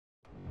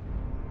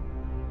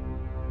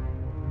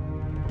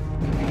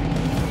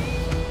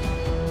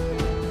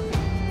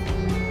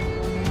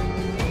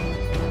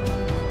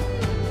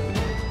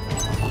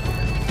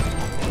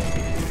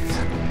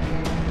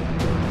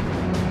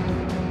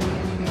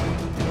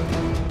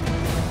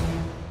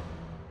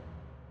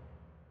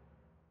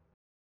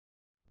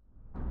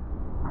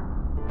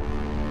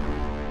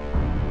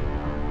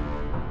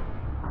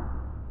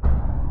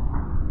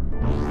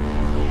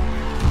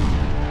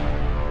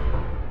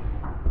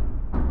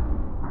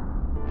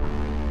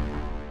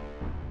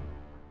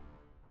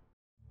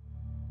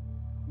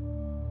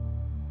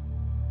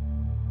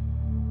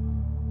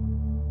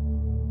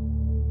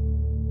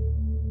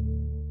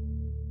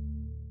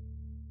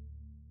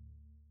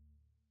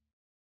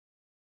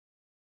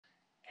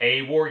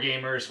Hey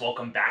Wargamers,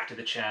 welcome back to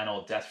the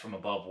channel, Death from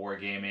Above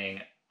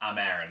Wargaming. I'm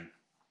Aaron.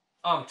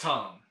 I'm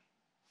Tom.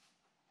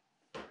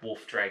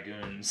 Wolf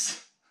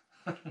Dragoons.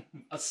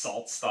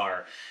 Assault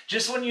Star.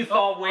 Just when you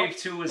thought Wave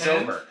 2 was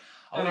over.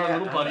 And our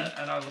little buddy.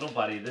 And our little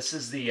buddy. This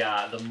is the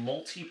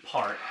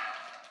multi-part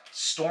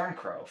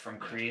Stormcrow from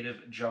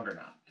Creative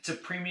Juggernaut. It's a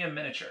premium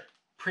miniature.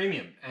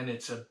 Premium, and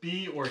it's a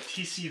B or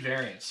TC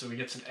variant, so we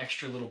get some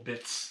extra little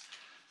bits.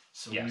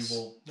 So yes.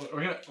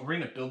 We're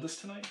gonna build this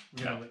tonight?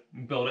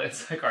 Build it.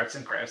 It's like arts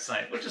and crafts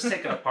night. We'll just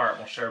take it apart.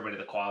 We'll show everybody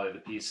the quality of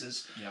the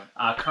pieces.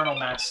 Yeah. Colonel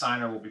Matt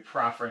Steiner will be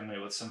proffering me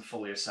with some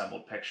fully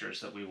assembled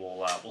pictures that we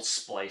will we'll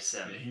splice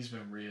in. Yeah, he's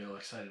been real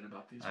excited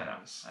about these. I know.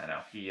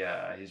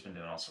 He's been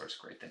doing all sorts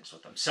of great things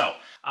with them. So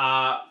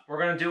we're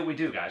gonna do what we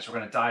do, guys. We're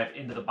gonna dive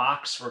into the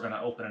box. We're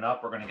gonna open it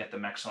up. We're gonna get the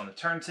mechs on the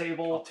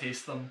turntable. I'll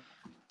taste them.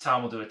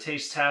 Tom will do a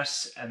taste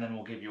test, and then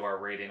we'll give you our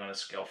rating on a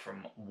scale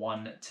from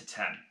 1 to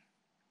 10.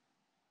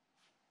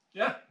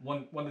 Yeah,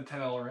 1 to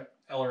 10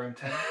 LRM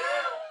 10.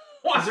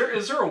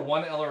 Is there a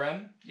 1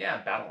 LRM?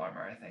 Yeah, Battle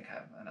Armor, I think,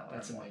 have an LRM.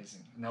 That's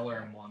amazing. An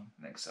LRM 1.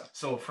 I think so.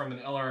 So from an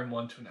LRM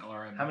 1 to an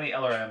LRM. How many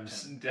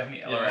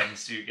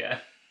LRMs do you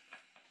get?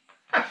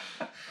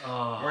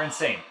 We're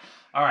insane.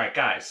 All right,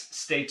 guys,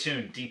 stay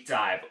tuned. Deep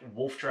dive.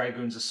 Wolf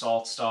Dragoons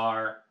Assault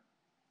Star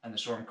and the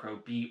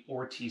Stormcrow B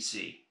or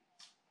TC.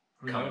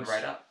 Coming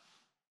right up.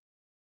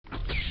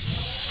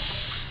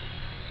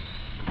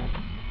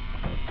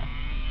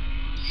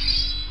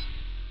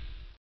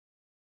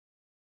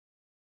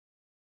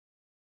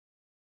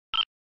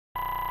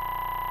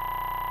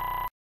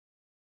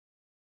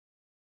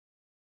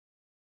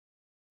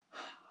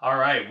 All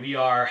right, we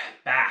are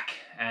back,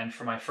 and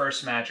for my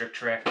first magic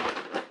trick,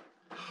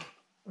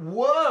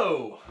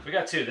 whoa! We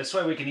got two. This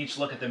way we can each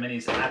look at the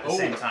minis at the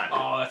same time.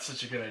 Oh, that's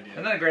such a good idea.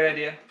 Isn't that a great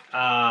idea?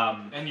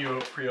 And you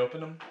pre-open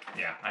them?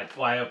 Yeah, I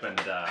opened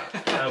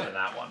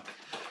that one.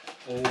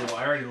 Oh,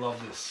 I already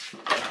love this.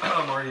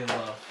 I'm already in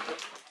love.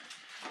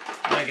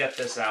 I'm gonna get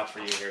this out for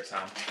you here,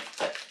 Tom.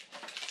 Oh,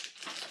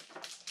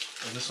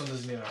 this one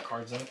doesn't even have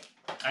cards on it?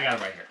 I got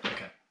it right here.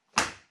 Okay.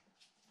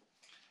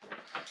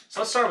 So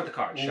let's start with the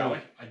cards, shall we?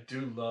 I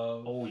do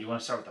love... Oh, you want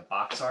to start with the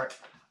box art?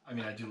 I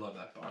mean, I do love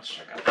that box. Let's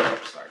check out the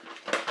box art.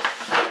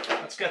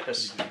 Let's get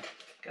this.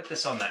 Get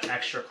this on that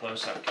extra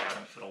close-up cam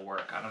if it'll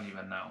work. I don't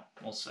even know.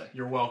 We'll see.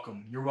 You're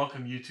welcome. You're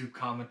welcome, YouTube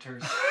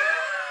commenters.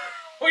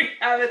 We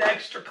have an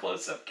extra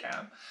close-up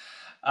cam.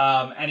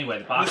 Anyway,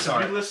 the box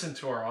art. We listen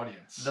to our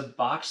audience. The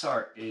box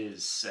art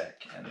is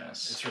sick in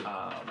this. It's really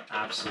cool.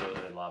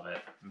 Absolutely love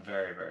it.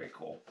 Very, very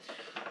cool.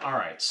 All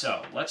right,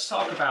 so let's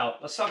talk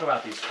about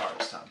these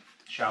cards, Tom.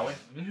 Shall we? I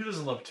mean, who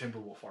doesn't love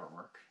Timberwolf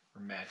artwork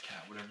or Mad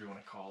Cat, whatever you want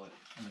to call it?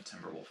 I'm a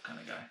Timberwolf kind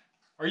of guy.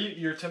 Are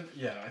you?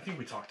 Yeah, I think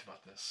we talked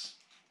about this.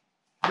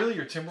 Really,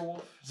 you're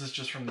Timberwolf? Is this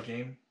just from the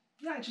game?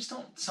 Yeah, I just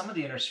don't. Some of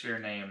the Inner Sphere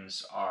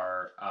names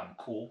are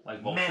cool,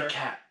 like Vulture. Mad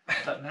Cat.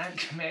 But Mad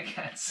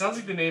Cat sounds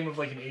like the name of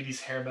like an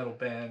 '80s hair metal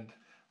band.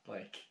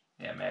 Like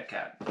Mad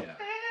Cat. Yeah.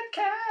 Mad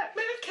Cat.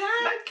 Mad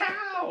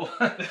Cow.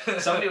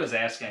 Somebody was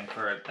asking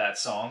for that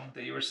song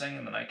that you were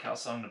singing, the Night Cow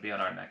song, to be on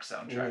our next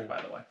soundtrack. Ooh.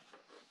 By the way.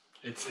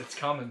 It's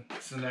coming.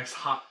 It's the next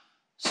hot.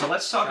 So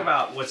let's talk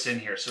about what's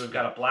in here. So we've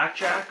got a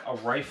Blackjack, a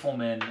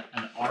Rifleman,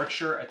 an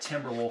Archer, a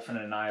Timberwolf, and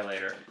an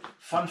Annihilator.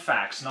 Fun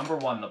facts. Number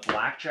one, the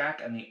Blackjack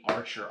and the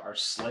Archer are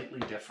slightly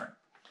different.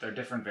 They're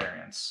different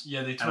variants.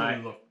 Yeah, they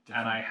totally look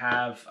different. And I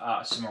have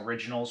some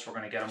originals. We're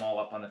going to get them all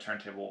up on the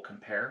turntable. We'll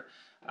compare.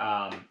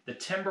 The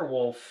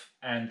Timberwolf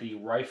and the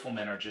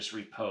Rifleman are just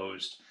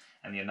reposed.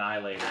 And the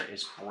Annihilator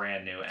is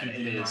brand new. And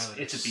it's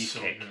a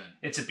beefcake. So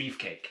it's a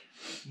beefcake.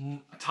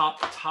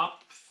 Top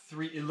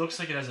three. It looks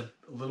like it has a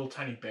little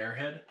tiny bear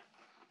head.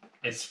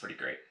 It's pretty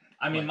great.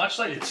 I mean, much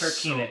like the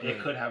Turkina, it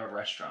could have a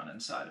restaurant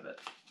inside of it.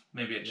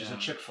 Maybe it's just a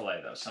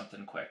Chick-fil-A, though.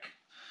 Something quick.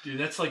 Dude,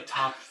 that's like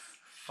top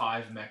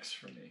 5 mechs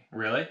for me.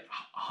 Really?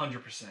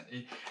 100%.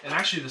 And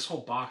actually, this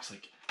whole box,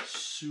 like,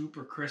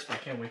 super crisp. I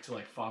can't wait to,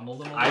 like, fondle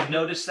them a little I've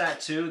noticed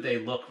that, too. They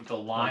look, the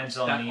lines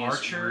on these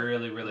Archer,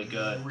 really, really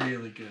good.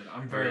 Really good.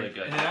 I'm very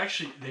good. And it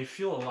actually, they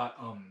feel a lot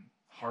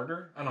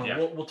harder. I don't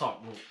know. We'll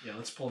talk.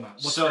 Let's pull them out.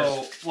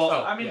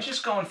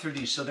 Just going through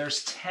these. So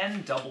there's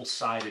 10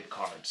 double-sided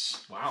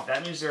cards. Wow.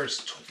 That means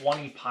there's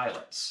 20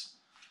 pilots.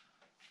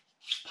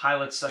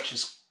 Pilots such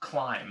as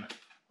Climb.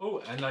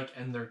 Oh,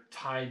 and they're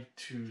tied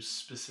to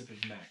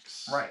specific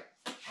mechs. Right.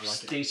 I like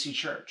Stacy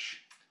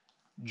Church.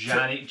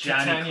 Johnny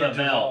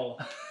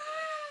Clavel.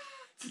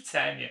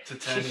 Titania.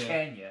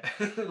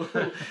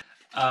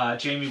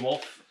 Jamie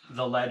Wolf,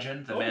 the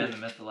legend, the man, the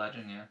myth, the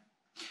legend, yeah.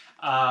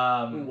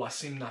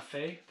 Wasim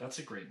Nafe, that's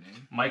a great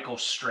name. Michael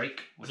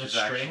Strake, which is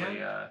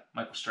actually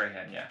Michael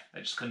Strahan, yeah.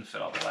 They just couldn't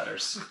fit all the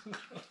letters.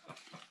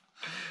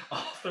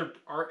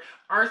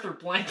 Arthur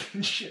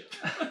Blankenship.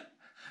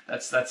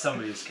 That's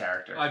somebody's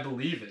character. I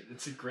believe it.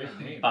 It's a great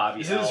name.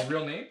 Bobby. Is it his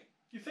real name,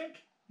 you think?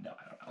 No,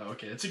 I don't know. Oh,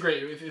 okay, it's a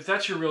great. If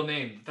that's your real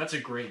name, that's a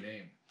great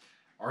name.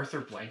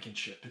 Arthur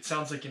Blankenship. It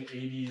sounds like an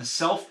 80s... A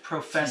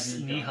self-professed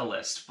TV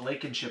nihilist,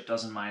 Blankenship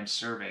doesn't mind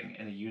serving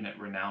in a unit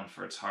renowned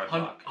for its hard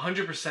luck.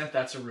 100%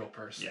 that's a real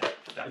person. Yeah,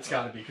 definitely. It's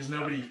got to be, because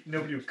nobody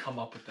would come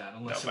up with that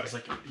unless it was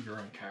like your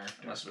own character.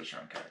 Unless it was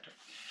your own character.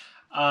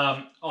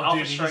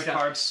 Dude, Strike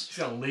cards. He's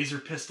got a laser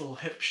pistol,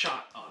 hip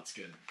shot. Oh, it's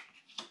good.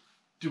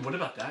 Dude, what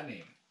about that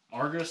name?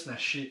 Argos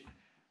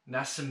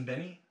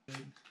Nasimbeni?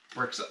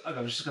 Bricks.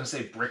 I was just gonna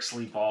say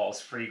Brixley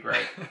Balls. Pretty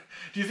great.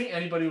 Do you think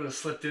anybody would have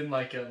slipped in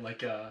like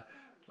a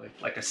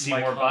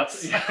Seymour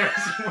Butts? Yeah,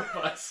 Seymour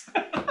Butts.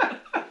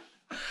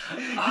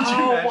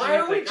 Oh, why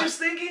are we just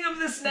thinking of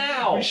this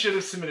now? We should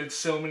have submitted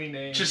so many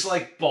names. Just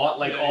like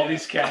bought all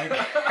these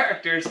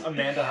characters.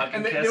 Amanda Huckenkiss.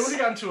 And they would have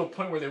gotten to a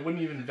point where they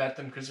wouldn't even vet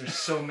them because there's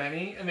so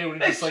many, and they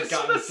would have just like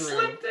gotten through.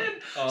 Slipped in.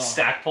 Oh.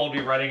 Stackpole would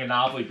be writing a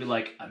novel. He'd be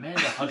like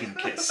Amanda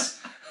Huckenkiss.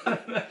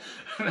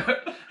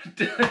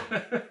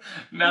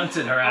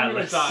 Mounted her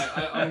atlas.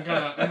 I'm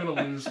gonna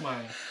lose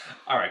my.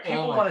 All right,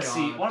 people want to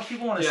see. What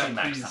people want to see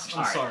Max please.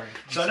 Tom? I'm sorry.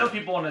 So I know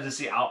people wanted to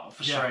see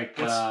Alpha Strike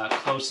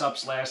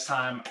close-ups last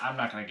time. I'm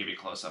not going to give you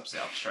close-ups of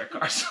the Alpha Strike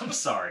cards. I'm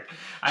sorry.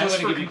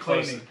 Just for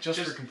complaining.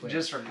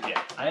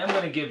 I am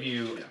going to give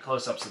you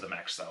close-ups of the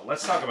mechs, though.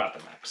 Let's talk about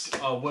the mechs.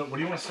 What do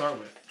you want to start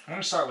with? I'm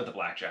going to start with the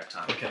Blackjack,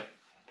 Tom. Okay.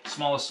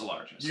 Smallest to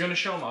largest. You're going to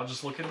show them? I'll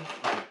just look at them?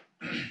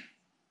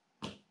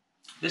 Okay.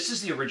 This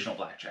is the original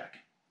Blackjack.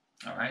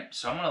 All right?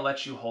 So I'm going to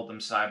let you hold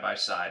them side by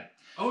side.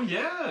 Oh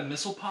yeah,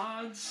 missile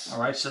pods. All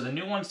right, so the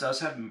new ones does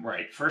have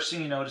First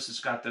thing you notice, it's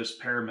got those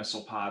pair of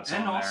missile pods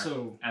and on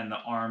also, there, and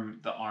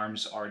the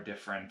arms are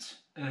different.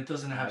 And it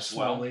doesn't have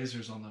small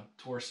lasers on the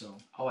torso.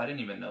 Oh, I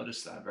didn't even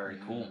notice that. Very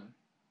cool.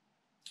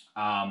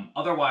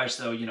 Otherwise,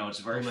 though, it's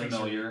very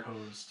familiar,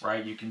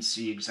 right? You can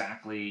see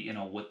exactly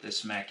what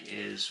this mech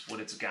is, what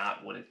it's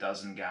got, what it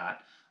doesn't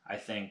got. I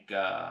think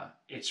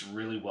it's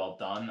really well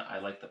done. I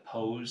like the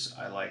pose.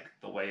 I like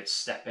the way it's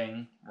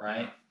stepping,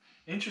 right? Yeah.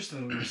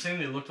 Interesting. We were saying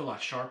they looked a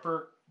lot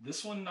sharper.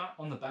 This one not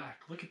on the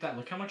back. Look at that.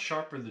 Look how much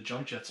sharper the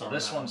jump jets are. Well,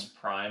 this one's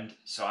primed,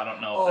 so I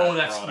don't know. Oh,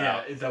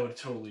 that would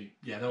totally.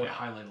 Yeah, that would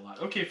highlight a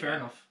lot. Okay, fair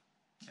enough.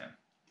 Yeah.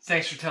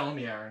 Thanks for telling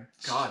me, Aaron.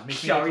 God,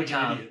 make me look like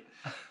an idiot.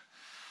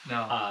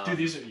 No, dude,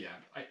 these are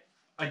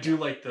I do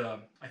like the.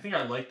 I think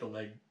I like the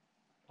legs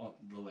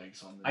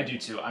on the. I do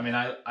too. I mean,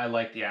 I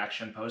like the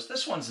action pose.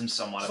 This one's in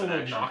somewhat of an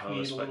action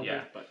pose, but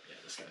yeah. But yeah,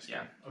 this guy's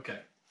good. Okay.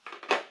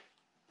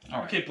 All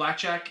right. Okay,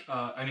 Blackjack.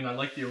 I mean, I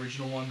like the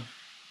original one.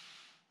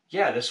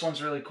 Yeah, this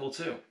one's really cool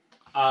too.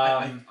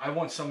 I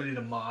want somebody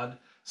to mod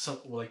some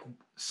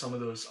of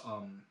those.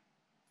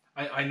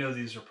 I know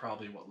these are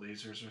probably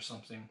lasers or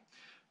something,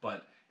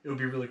 but it would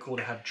be really cool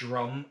to have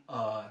drum.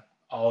 The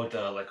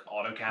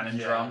autocannon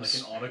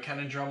drums. Like an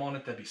autocannon drum on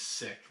it. That'd be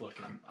sick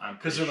looking.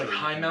 Because they're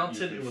high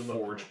mounted. It would look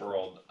Forge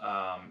World.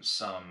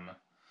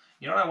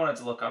 You know what I wanted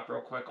to look up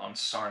real quick on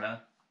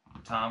Sarna,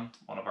 Tom,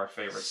 one of our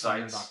favorite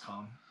sites.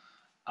 Sarna.com.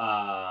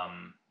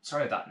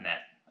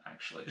 Sarna.net,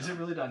 actually. Is it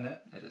really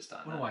 .net? It is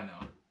 .net. What do I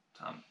know?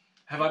 Tom.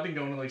 Have I been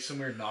going to some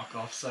weird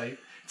knockoff site?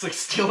 It's like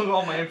stealing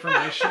all my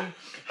information.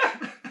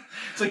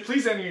 It's like,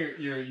 please enter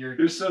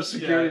your social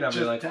security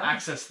number to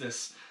access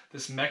this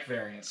mech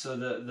variant. So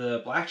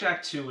the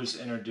Blackjack 2 was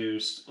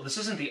introduced. Well, this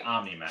isn't the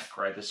Omni mech,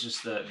 right? This is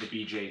just the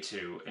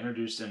BJ2,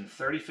 introduced in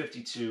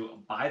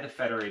 3052 by the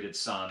Federated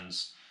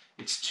Suns.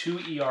 It's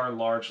 2 ER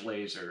large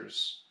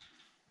lasers.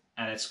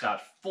 And it's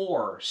got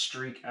 4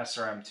 Streak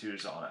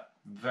SRM2s on it.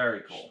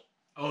 Very cool.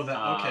 Oh, that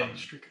okay.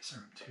 Streak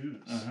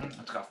SRM2s. Mm-hmm.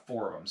 It's got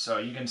 4 of them, so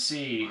you can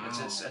see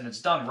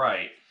it's done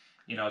right.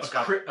 It's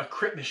got a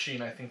crit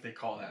machine. I think they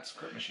call that. It's a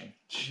crit machine.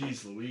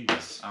 Jeez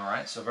Louise. All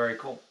right, so very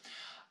cool.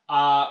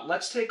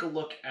 Let's take a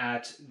look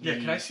at.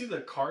 Can I see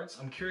the cards?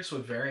 I'm curious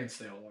what variants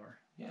they all are.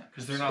 Yeah,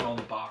 because they're not on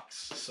the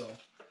box. So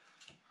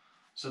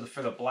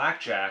for the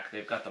Blackjack,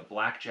 they've got the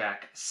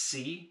Blackjack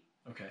C.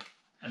 Okay.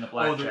 And the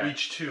Blackjack. Oh, they're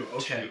each 2.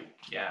 Okay. 2.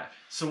 Yeah.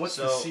 So what's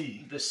the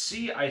C? The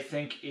C, I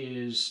think,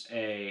 is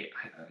I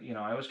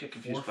always get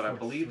confused, but I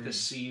believe the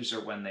C's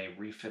are when they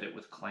refit it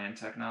with clan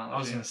technology. I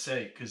was going to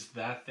say, because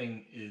that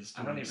thing is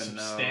doing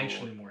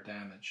substantially more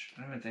damage.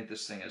 I don't even think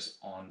this thing is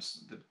on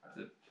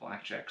the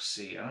Blackjack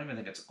C. I don't even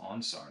think it's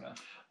on Sarna.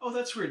 Oh,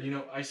 that's weird.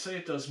 I say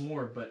it does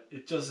more, but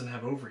it doesn't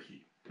have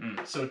overheat.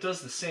 So it does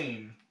the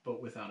same,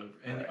 but without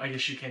overheat. And I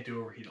guess you can't do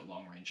overheat at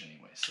long range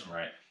anyway. So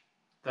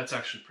that's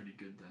actually pretty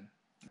good then.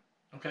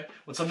 Okay,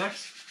 what's up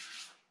next?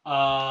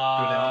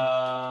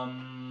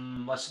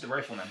 Let's do the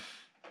Rifleman.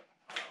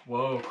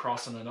 Whoa,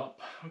 crossing it up.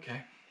 Okay.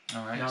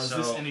 All right. Now, is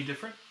this any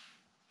different?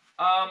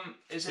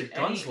 Is it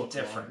any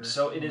different? Longer.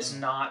 So it is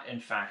not, in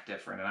fact,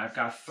 different. And I've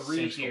got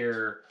 3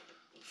 here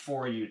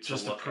for you to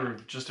look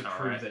at. Just to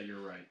prove that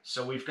you're right.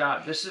 So we've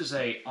got, this is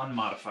a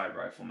unmodified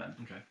Rifleman.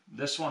 Okay.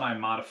 This one I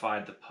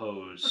modified the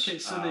pose. Okay,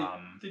 so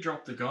they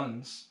dropped the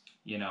guns.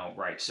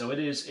 Right. So it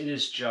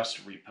is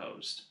just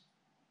reposed.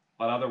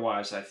 But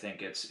otherwise, I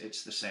think it's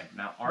the same.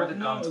 Now, are the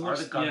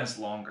guns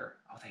longer?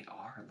 Oh, they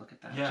are. Look at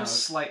that. Yeah.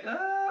 Just slight.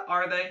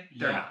 Are they?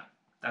 They're not.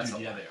 That's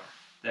they are.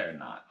 They're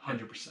not.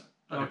 100%.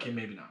 Okay,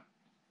 maybe not.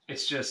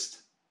 It's just.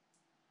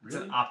 It's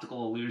an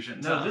optical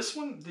illusion. No, this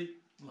one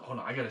Hold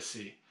on, I gotta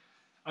see.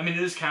 I mean,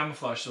 it is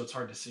camouflage, so it's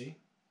hard to see.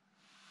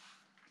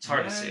 It's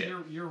hard to see it.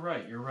 You're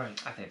right. You're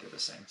right. I think they're the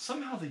same.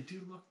 Somehow they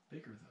do look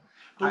bigger though.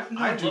 But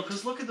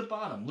because look at the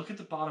bottom. Look at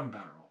the bottom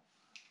barrel.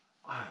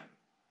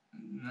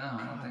 No,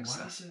 I don't think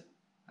so. Why is it?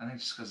 I think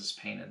just because it's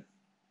painted,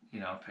 you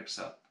know, it picks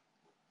up.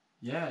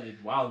 Yeah.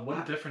 Wow. What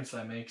a difference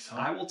that makes. Huh?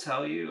 I will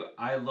tell you.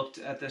 I looked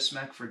at this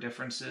mech for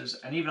differences,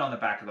 and even on the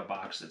back of the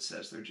box, it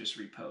says they're just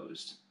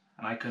reposed,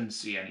 and I couldn't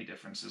see any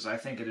differences. I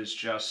think it is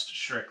just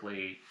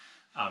strictly.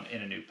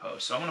 In a new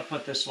pose. So I'm going to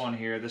put this one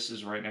here. This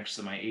is right next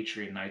to my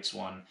Atrian Knights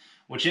one,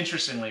 which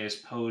interestingly is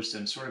posed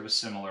in sort of a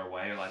similar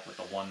way, like with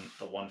the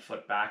 1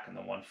 foot back and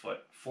the 1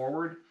 foot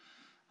forward.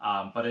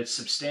 But it's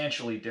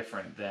substantially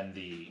different than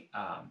the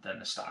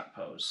stock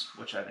pose,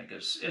 which I think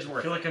is worth it.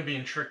 I feel like I'm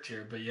being tricked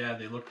here, but yeah,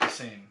 they look the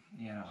same.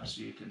 You know,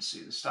 so you can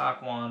see the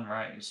stock one,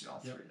 right? You see all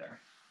three there.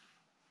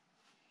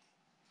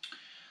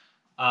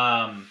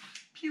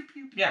 Pew,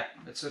 pew, pew. Yeah,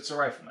 it's a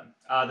rifleman.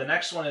 The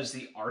next one is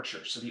the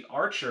Archer. So the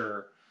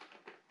Archer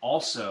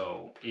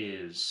also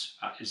is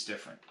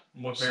different.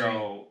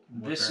 So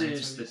this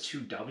is the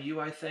 2W,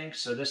 I think.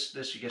 So this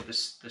you get the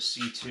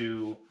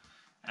C2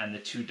 and the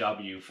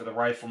 2W. For the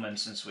rifleman,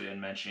 since we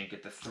didn't mention, you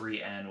get the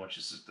 3N, which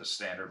is the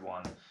standard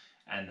one,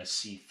 and the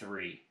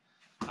C3.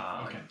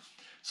 Okay.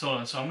 So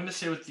I'm going to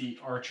say with the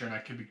Archer, and I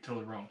could be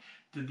totally wrong,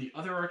 did the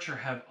other Archer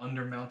have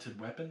undermounted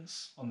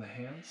weapons on the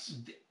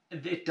hands?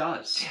 It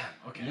does.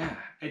 Damn, okay. Yeah.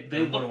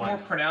 They look more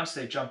pronounced.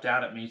 They jumped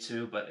out at me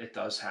too, but it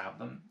does have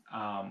them.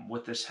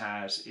 What this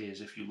has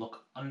is, if you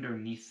look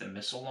underneath the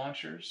missile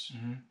launchers,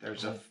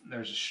 there's a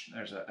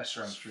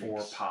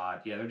SRM-4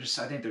 pod. Yeah,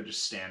 I think they're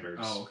just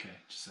standards. Oh, okay.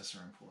 Just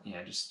SRM-4.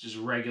 Yeah, just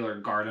regular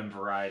garden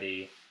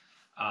variety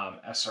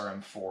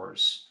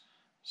SRM-4s.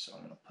 So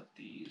I'm gonna put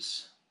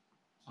these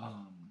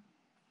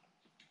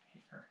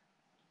here.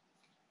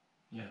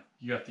 Yeah,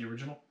 you got the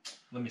original?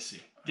 Let me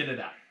see. Get it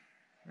out.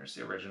 Here's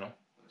the original.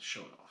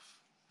 Show it off.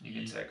 You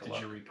can take a look.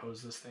 Did you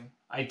repose this thing?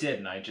 I did,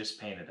 and I just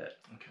painted it.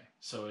 Okay,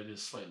 so it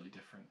is slightly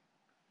different.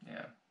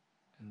 Yeah.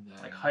 And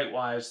then... Like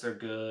height-wise, they're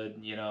good.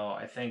 You know,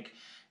 I think...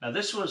 Now,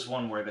 this was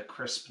one where the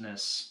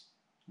crispness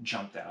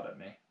jumped out at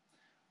me.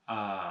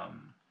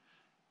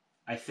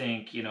 I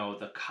think, you know,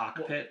 the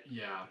cockpit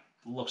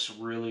looks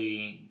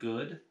really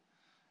good.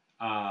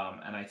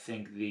 And I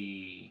think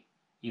the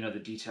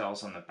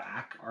details on the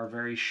back are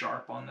very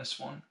sharp on this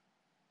one.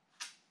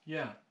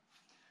 Yeah.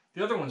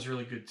 The other one's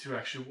really good too,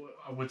 actually.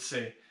 I would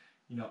say,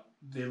 you know,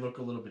 they look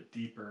a little bit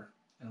deeper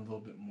and a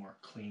little bit more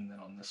clean than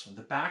on this one.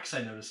 The backs,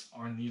 I noticed,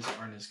 aren't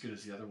as good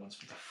as the other ones,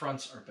 but the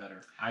fronts are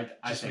better. I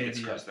think it's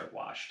because they're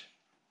washed.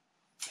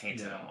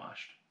 Painted and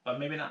washed. But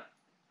maybe not.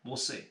 We'll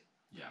see.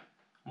 Yeah.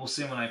 We'll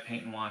see when I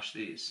paint and wash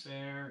these.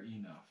 Fair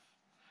enough.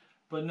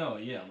 But no,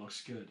 yeah, it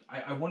looks good.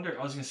 I wonder,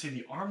 I was going to say,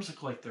 the arms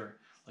look like they're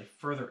like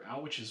further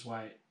out, which is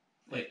why...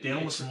 Like they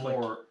almost look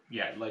more,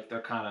 like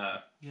they're kind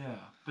of... Yeah,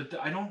 but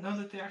I don't know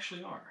that they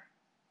actually are.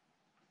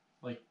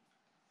 Like,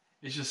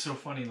 it's just so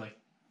funny, like,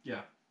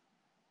 yeah.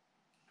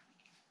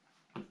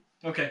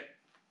 Okay,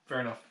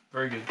 fair enough.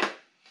 Very good.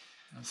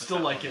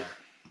 Still like it.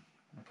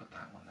 I'll put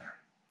that one there.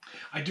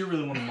 I do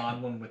really want a mod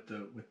one with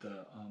the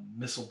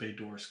missile bay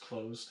doors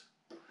closed,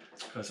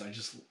 because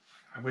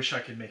I wish I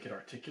could make it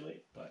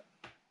articulate, but...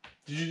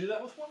 Did you do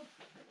that with one?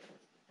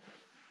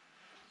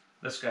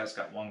 This guy's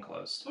got one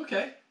closed.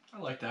 Okay, I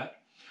like that.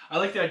 I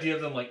like the idea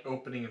of them like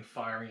opening and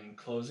firing and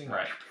closing,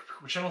 right?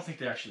 Which I don't think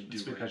they actually do.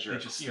 It's because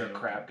you're a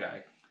crab guy.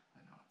 I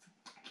know.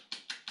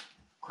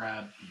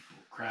 Crab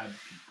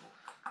people.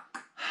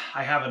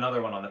 I have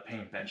another one on the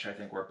paint bench. I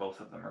think where both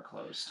of them are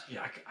closed.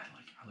 Yeah, I like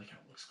how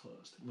it looks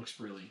closed. It looks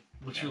really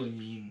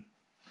mean.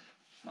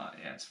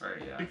 Yeah, it's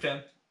very big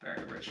fan.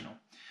 Very original.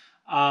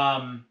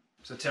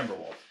 So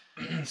Timberwolf.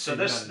 So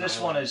this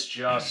one is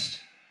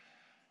just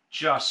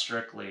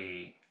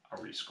strictly a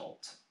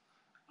resculpt.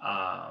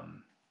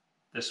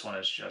 This one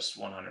is just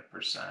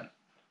 100%.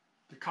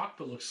 The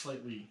cockpit looks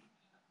slightly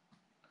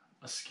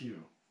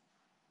askew.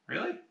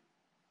 Really?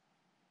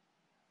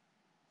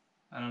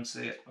 I don't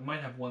see it. I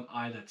might have one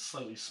eye that's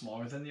slightly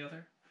smaller than the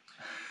other.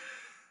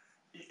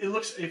 It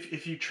looks,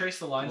 if you trace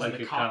the lines like in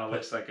the it cockpit... kind of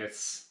looks like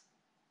it's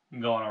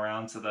going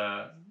around to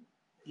the...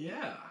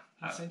 Yeah,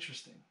 that's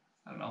interesting.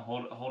 I don't know.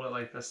 Hold it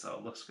like this though.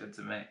 It looks good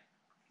to me.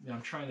 Yeah,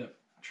 I'm trying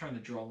to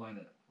draw a line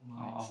that...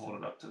 I'll hold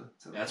it up to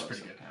the that's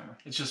pretty good. Camera.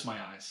 It's just my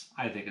eyes.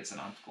 I think it's an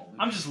optical.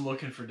 I'm just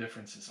looking for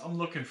differences. I'm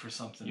looking for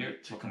something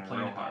to complain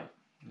about.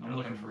 I'm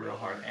looking for real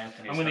hard.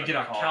 Anthony's I'm going to get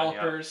out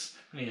calipers.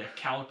 I'm going to get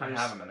calipers.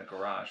 I have them in the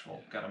garage.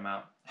 We'll get them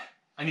out.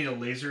 I need a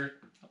laser.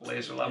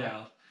 Laser level?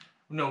 Yeah.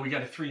 No, we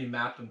got a 3D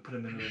map and put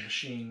them into the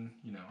machine,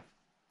 you know.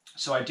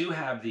 So I do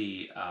have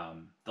the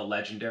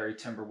legendary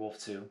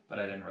Timberwolf too, but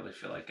I didn't really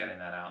feel like getting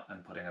that out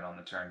and putting it on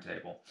the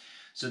turntable.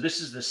 So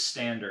this is the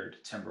standard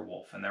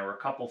Timberwolf, and there were a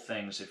couple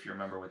things, if you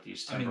remember, with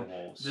these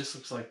Timberwolves. This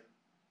looks like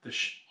the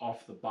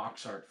off the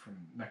box art from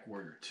Mech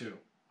Warrior 2.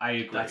 I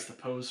agree. That's the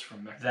pose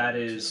from Mech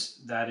Warrior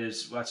 2.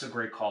 That's a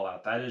great call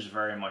out. That is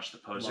very much the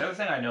pose. The other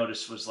thing I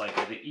noticed was like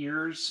the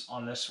ears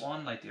on this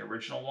one, like the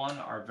original one,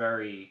 are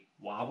very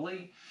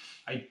wobbly.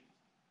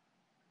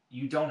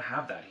 You don't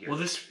have that here.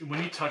 Well,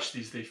 when you touch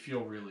these, they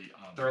feel really...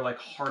 they're like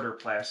harder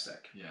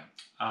plastic. Yeah,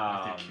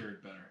 like they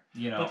cured better.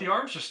 You know, but the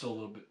arms are still a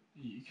little bit...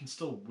 You can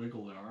still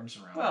wiggle the arms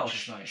around, well,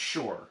 which is nice.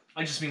 Sure.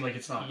 I just mean like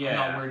it's not...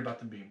 Yeah. I'm not worried about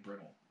them being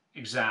brittle.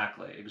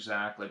 Exactly.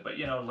 But,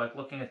 you know, like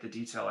looking at the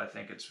detail, I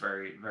think it's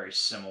very, very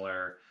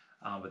similar.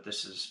 But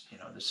this is, you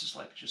know, this is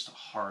like just a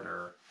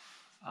harder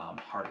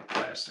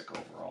plastic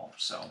overall.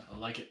 So I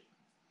like it.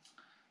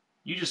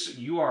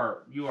 You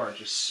are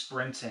just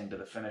sprinting to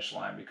the finish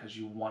line because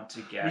you want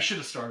to get... We should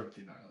have started with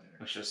the Annihilator.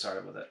 We should have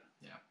started with it.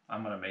 Yeah.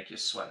 I'm going to make you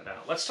sweat it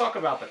out. Let's talk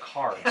about the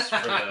cards for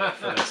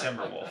the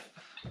Timberwolf.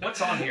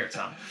 What's on here,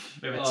 Tom?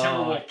 We have a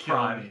Timberwolf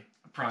Prime.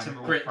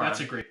 Timberwolf great. Prime.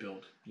 That's a great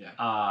build.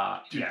 Yeah.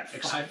 Dude, yeah.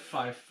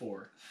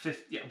 5.4.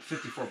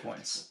 54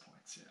 points.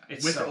 Yeah.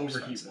 It's with so the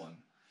overheat expensive. one.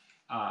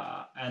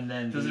 And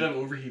then does it have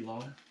overheat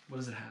long? What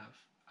does it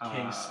have?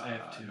 Case. I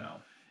have 2. No.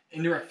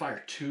 Indirect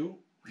fire 2.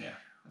 Yeah.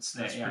 That's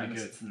pretty good.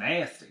 It's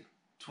nasty.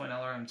 Twin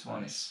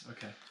LRM-20s. Nice.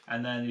 Okay.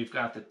 And then you've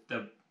got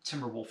the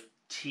Timberwolf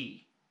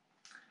T.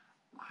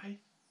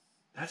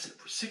 That's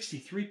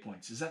 63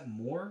 points. Is that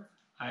more?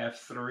 I have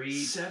 3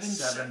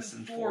 7s,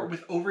 and 4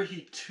 with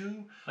overheat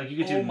 2. Like you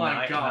could do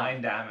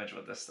 9 damage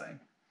with this thing.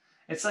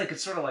 It's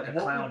sort of like a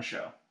clown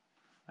show.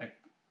 Like,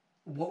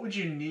 what would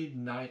you need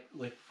 9?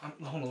 Like,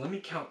 hold on. Let me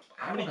count.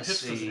 How many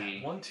pips does it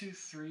have? 1, 2,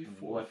 3,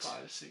 4,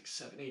 5, 6,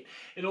 7, 8.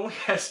 It only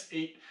has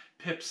 8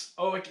 pips.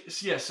 Oh,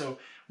 yeah. So.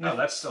 No,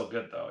 that's still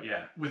good though.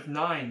 Yeah. With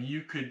 9,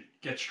 you could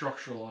get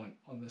structural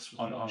on this with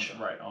one shot.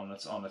 Right on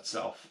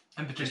itself.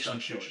 And potentially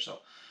shoot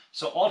yourself.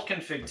 So Alt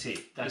Config T.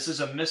 This is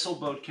a missile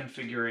boat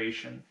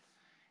configuration.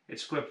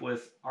 It's equipped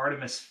with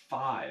Artemis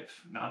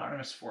 5, not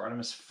Artemis 4,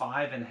 Artemis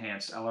 5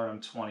 enhanced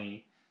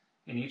LRM-20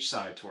 in each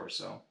side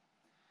torso.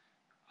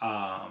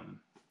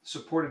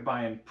 Supported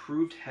by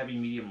improved heavy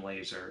medium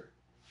laser.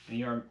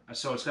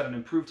 So it's got an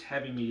improved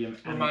heavy medium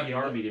and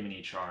ER medium in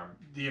each arm.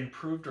 The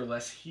improved or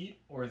less heat,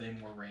 or are they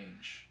more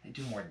range? They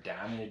do more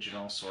damage and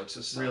all sorts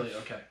of stuff. Really?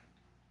 Okay.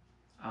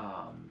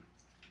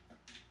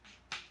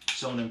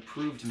 So an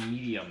improved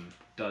medium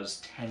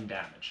does 10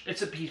 damage.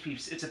 It's a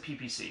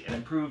PPC. An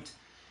improved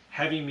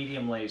heavy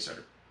medium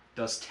laser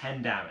does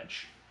 10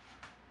 damage.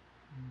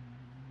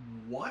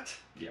 What?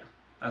 Yeah,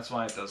 that's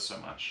why it does so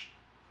much.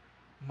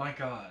 My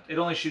God. It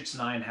only shoots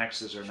 9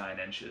 hexes or 9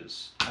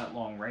 inches at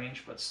long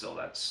range, but still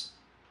that's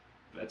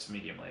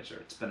medium laser.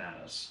 It's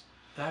bananas.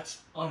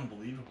 That's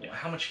unbelievable. Yeah.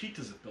 How much heat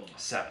does it build up?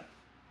 7.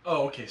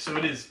 Oh, okay. So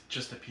it is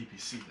just a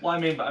PPC then. Well, I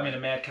mean, a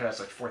Mad Cat has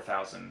like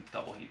 4,000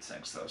 double heat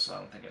sinks though, so I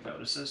don't think it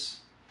notices.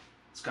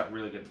 It's got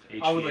really good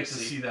HVAC. I would like to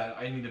see that.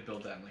 I need to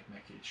build that in like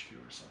Mech HQ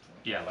or something.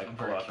 Yeah, like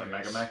pull up a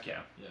Mega Mech.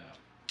 Yeah. Yeah.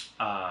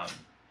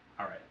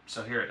 All right.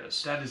 So here it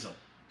is. That is a.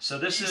 So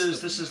this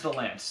is the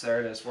Lance.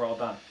 There it is. We're all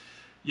done.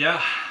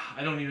 Yeah,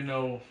 I don't even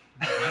know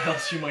what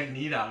else you might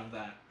need out of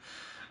that.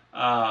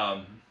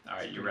 All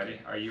right, you ready?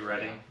 Are you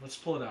ready? Yeah, let's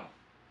pull it out.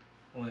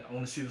 I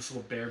want to see this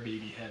little bear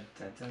baby head.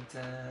 Dun, dun,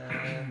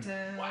 dun,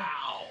 dun.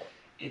 Wow.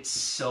 It's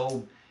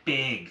so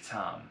big,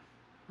 Tom.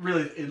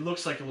 Really, it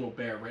looks like a little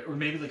bear, right? Or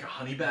maybe like a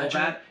honey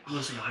badger. It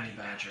looks like a honey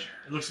badger.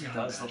 It looks like a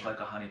honey badger. It does look like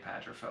a honey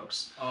badger,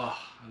 folks. Oh,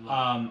 I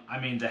love it. I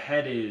mean, the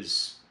head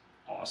is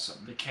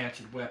awesome. The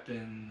canted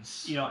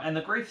weapons. You know, and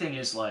the great thing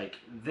is, like,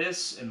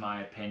 this, in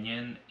my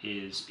opinion,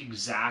 is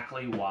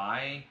exactly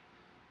why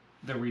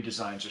the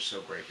redesigns are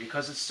so great.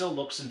 Because it still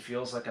looks and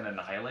feels like an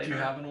Annihilator. Do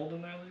you have an old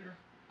Annihilator?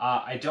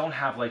 I don't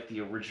have, like,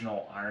 the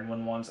original Iron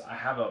One ones. I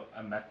have a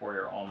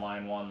MechWarrior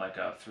Online one, like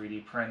a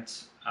 3D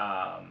print.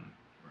 Where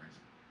is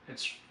it?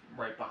 It's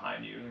right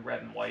behind you,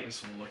 red and white. I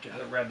just want to look at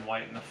the red and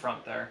white in the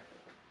front there.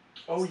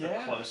 Oh, it's the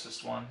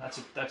closest one. That's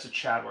a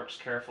Chadworks.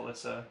 Careful, you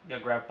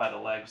gotta grab it by the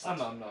legs. I'm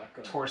not gonna.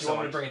 Torso. You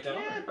want me to bring it down?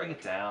 Yeah, bring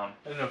it down.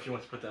 I don't know if you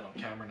want to put that on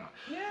camera or not.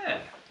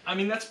 Yeah. I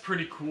mean, that's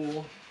pretty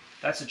cool.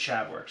 That's a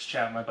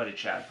Chadworks. My buddy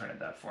Chad printed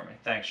that for me.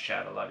 Thanks,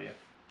 Chad. I love you.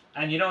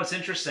 And you know what's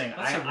interesting?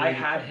 I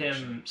had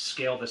him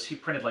scale this. He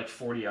printed like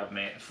 40 of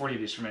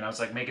these for me. And I was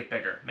like, make it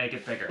bigger, make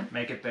it bigger,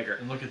 make it bigger.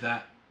 And look at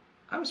that.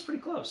 I was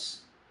pretty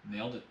close.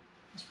 Nailed it.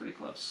 It's pretty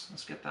close.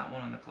 Let's get that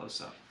one in the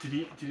close-up. Did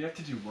you have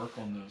to do work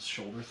on those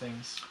shoulder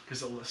things?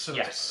 Because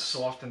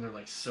so often they're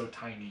like so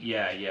tiny.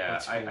 Yeah.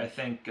 Cool. I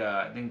think did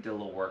a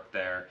little work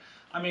there.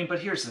 I mean, but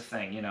here's the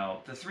thing. You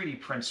know, the 3D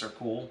prints are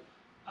cool,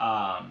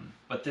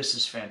 but this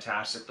is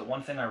fantastic. The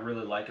one thing I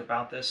really like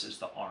about this is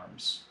the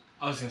arms.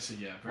 I was gonna say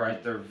yeah.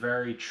 Right, they're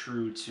very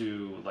true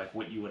to like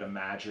what you would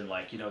imagine,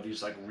 like, you know,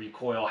 these like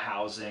recoil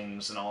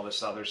housings and all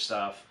this other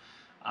stuff.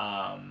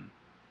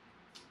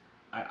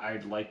 I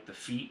like the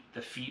feet.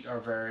 The feet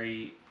are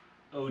very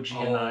OG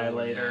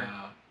Annihilator,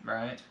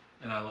 right?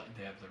 And I like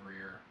they have the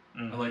rear.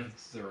 Mm-hmm. I like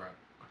they're a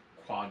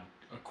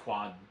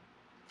quad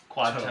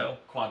toe.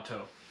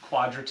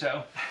 Quadratoe.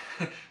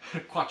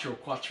 Quattro.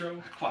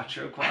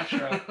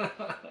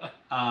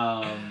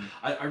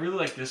 I really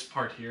like this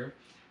part here.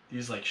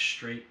 These like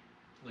straight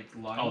like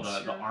lines.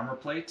 Oh, the armor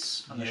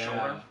plates on the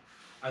shoulder.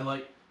 I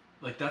like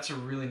that's a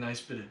really nice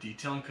bit of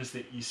detailing because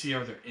you see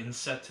how they're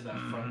inset to that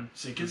front,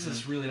 so it gives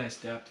this really nice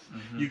depth.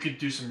 You could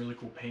do some really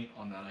cool paint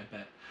on that, I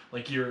bet.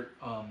 Like your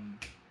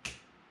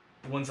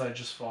The ones that I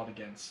just fought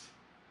against.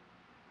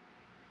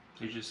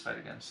 Who did you just fight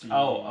against? The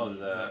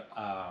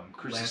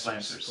Crucis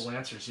Lancers. The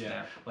Lancers,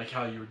 yeah. Like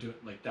how you were doing,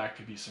 like that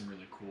could be some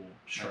really cool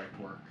stripe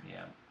work.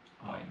 Yeah,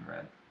 white and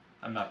red.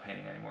 I'm not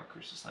painting any more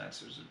Crucis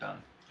Lancers. They're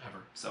done. Ever.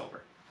 It's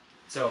over.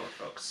 It's over,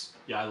 folks.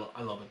 Yeah,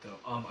 I love it though.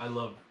 I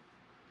love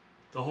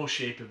the whole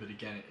shape of it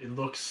again. It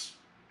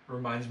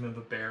reminds me of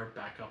a bear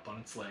back up on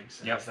its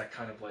legs. It has that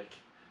kind of like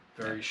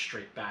very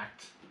straight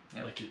backed,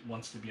 like it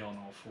wants to be on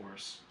all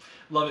fours.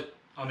 Love it.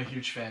 I'm a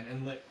huge fan.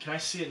 And can I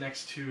see it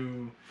next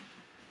to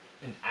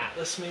an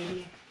Atlas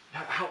maybe?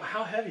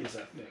 How heavy is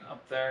that thing?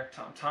 Up there.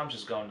 Tom's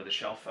just going to the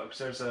shelf, folks.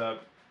 There's a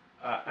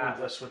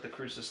Atlas with the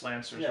Crucis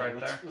Lancers right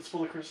there. Let's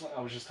pull the Crucis.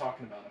 I was just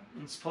talking about them.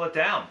 Let's pull it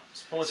down.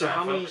 Let's pull it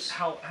down, folks.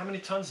 How many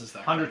tons is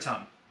that? 100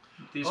 ton.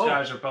 These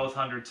guys are both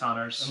 100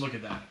 tonners. And look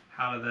at that.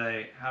 How do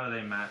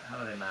they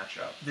match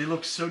up? They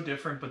look so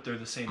different, but they're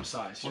the same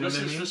size. This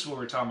is what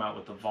we're talking about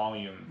with the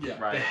volume. Yeah,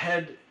 right? The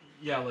head.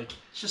 Yeah, like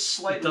it's just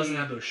slightly. It doesn't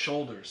have those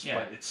shoulders,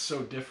 but it's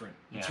so different.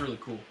 It's really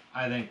cool.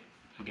 I think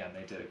again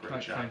they did a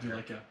great job. Can I do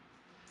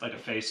like a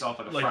face off,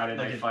 like a Friday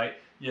night fight?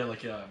 Yeah,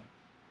 like a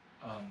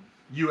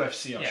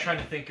UFC. I was trying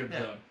to think of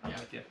the. I'm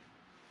with you.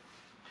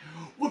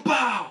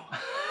 Wow!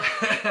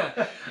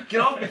 Get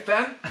off me,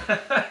 Fen!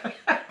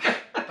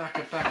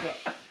 Back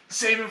up.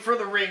 Save it for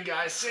the ring,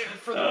 guys. Save it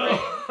for the ring.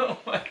 Oh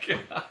my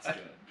god.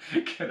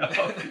 Get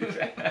off me,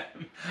 Fen.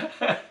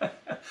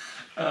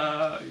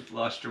 You've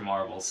lost your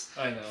marbles.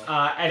 I know.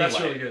 Anyway, that's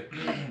really good.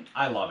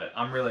 I love it.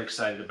 I'm really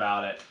excited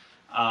about it.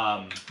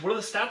 What are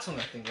the stats on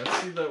that thing?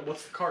 Let's see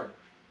what's the card.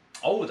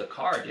 Oh, the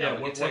card. Yeah.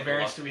 What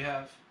variants do we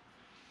have?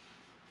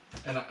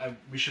 And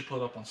we should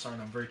pull it up on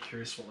Sarn. I'm very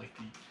curious what like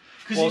the.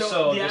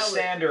 Well, the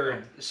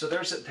standard. So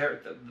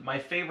my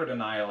favorite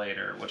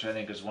Annihilator, which I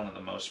think is one of the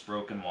most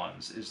broken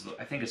ones, is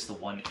I think it's the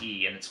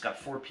 1E, and it's got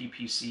 4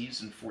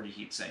 PPCs and 40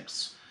 heat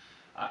sinks,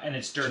 and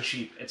it's dirt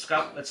cheap. It's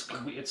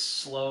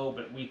slow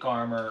but weak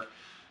armor,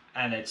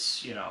 and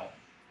it's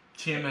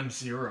TMM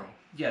 0.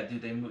 Yeah,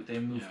 dude, they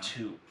move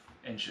 2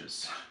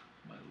 inches.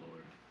 My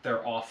lord,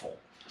 they're awful.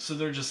 So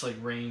they're just like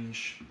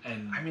range,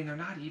 and I mean they're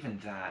not even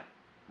that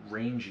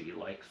rangy.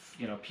 Like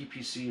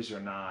PPCs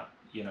are not.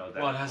 That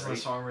well, it has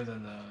less armor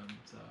than the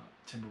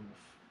Timberwolf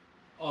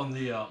on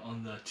the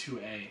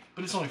 2A,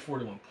 but it's only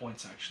 41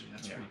 points actually.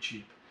 That's pretty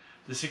cheap.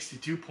 The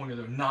 62 pointer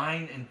though,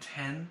 9 and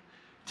 10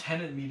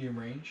 at medium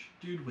range,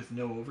 dude, with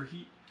no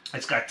overheat.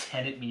 It's got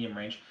 10 at medium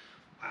range.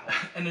 Wow.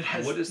 And it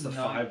has what is the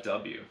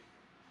 5W?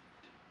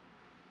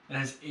 It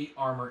has 8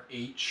 armor,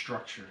 8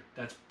 structure.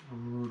 That's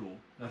brutal.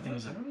 That thing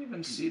is. I don't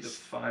even see the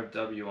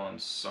 5W on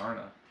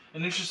Sarna.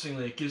 And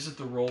interestingly, it gives it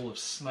the role of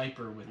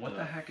sniper with what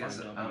the heck is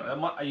it?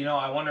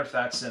 I wonder if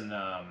that's in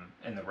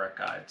the rec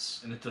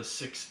guides. And it does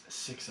 6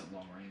 at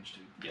long range,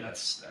 dude. Yeah,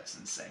 that's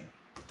insane.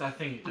 That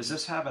thing. Does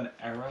this have an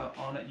era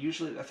on it?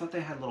 Usually, I thought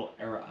they had little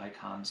era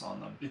icons on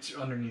them. It's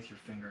underneath your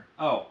finger.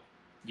 Oh,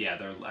 yeah,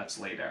 that's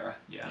late era.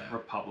 Yeah,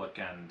 Republic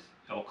and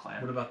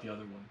Clan. What about the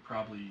other one?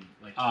 Probably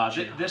like.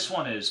 This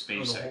one is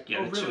basic. The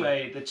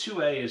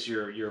 2A is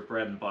your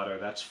bread and butter.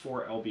 That's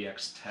 4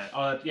 LBX 10.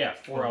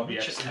 4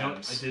 LBX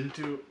 10s. I didn't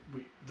do.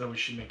 That we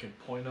should make a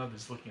point of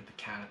is looking at the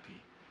canopy.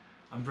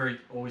 I'm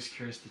always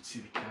curious to see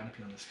the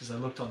canopy on this because I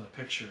looked on the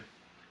picture.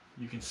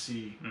 You can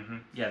see. Mm-hmm.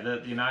 Yeah,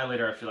 the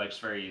Annihilator I feel like is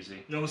very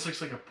easy. It almost looks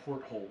like a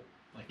porthole,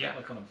 like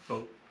on a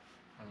boat.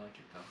 I like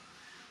it though.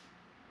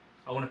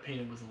 I want to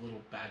paint it with a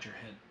little badger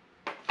head.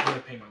 I'm gonna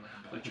paint my like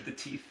a badger. Look at the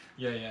teeth.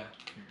 Yeah.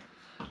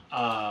 The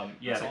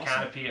awesome.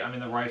 Canopy. I mean,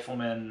 the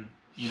Rifleman.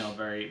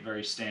 Very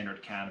very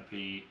standard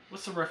canopy.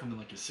 What's the Rifleman,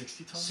 like a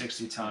 60 ton?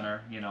 60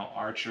 tonner.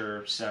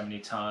 Archer 70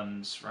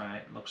 tons.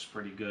 Right, looks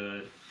pretty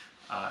good.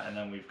 And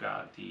then we've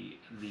got the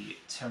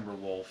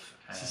Timberwolf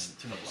and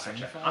the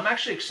Blackjack. I'm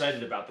actually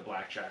excited about the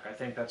Blackjack. I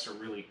think that's a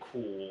really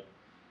cool,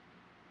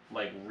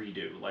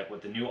 redo.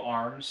 With the new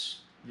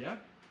arms. Yeah.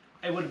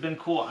 It would have been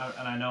cool,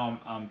 and I know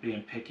I'm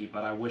being picky,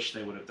 but I wish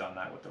they would have done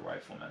that with the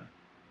Rifleman.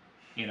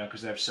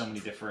 Because they have so many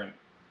different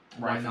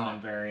Rifleman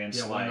variants.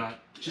 Yeah, why not?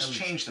 Just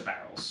change the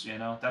barrels.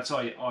 That's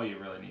all you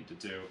really need to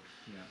do.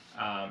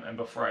 Yeah. And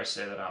before I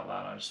say that out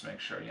loud, I'll just make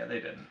sure. Yeah, they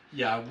didn't.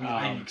 Yeah,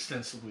 I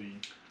extensively.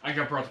 I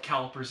brought the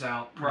calipers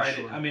out. Right.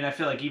 Sure. I mean, I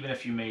feel like even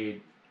if you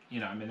made.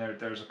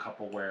 There's a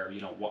couple where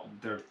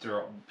they're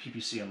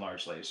PPC and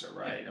large laser,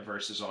 right,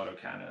 versus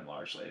autocannon and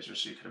large laser.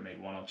 So you could have made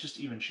one of just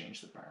even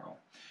change the barrel.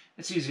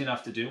 It's easy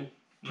enough to do,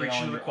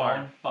 on your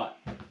own, but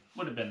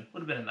would have been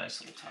a nice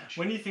little touch.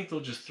 When do you think they'll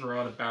just throw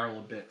out a barrel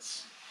of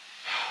bits?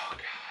 Oh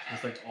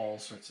God, with all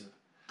sorts of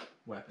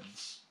weapon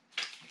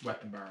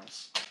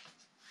barrels.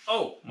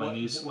 Oh, when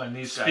these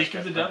speak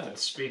of the devil.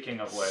 Speaking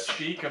of which,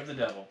 speak of the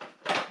devil.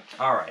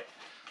 All right,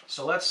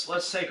 so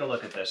let's take a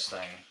look at this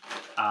thing.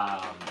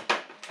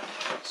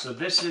 So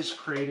this is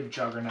Creative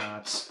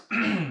Juggernaut's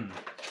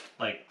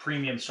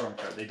premium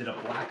Stormcrow. They did a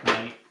Black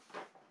Knight,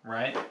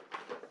 right?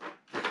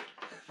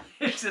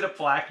 They did a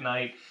Black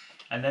Knight,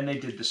 and then they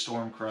did the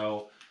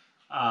Stormcrow.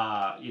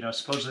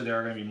 Supposedly there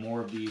are going to be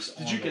more of these.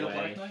 Did you get a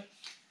Black Knight?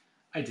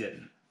 I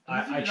didn't.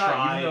 I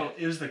tried. Even though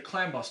it was the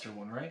Clambuster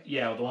one, right?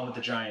 Yeah, the one with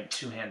the giant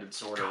two-handed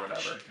sword or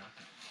whatever.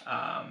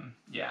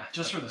 Yeah,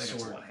 just for the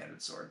sword. It's a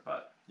one-handed sword,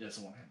 but yeah, it's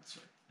a one-handed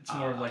sword. It's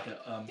more of like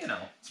a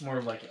it's more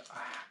of like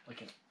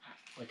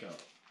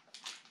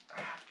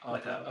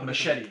a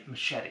machete.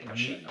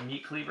 A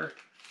meat cleaver.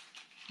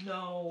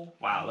 No.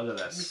 Wow, look at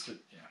this.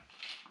 Yeah.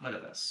 Look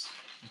at this.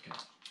 Okay.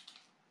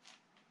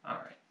 All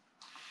right.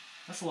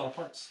 That's a lot of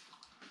parts.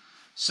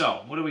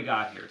 So, what do we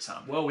got here,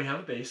 Tom? Well, we have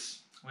a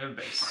base. We have a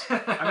base.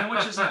 I mean,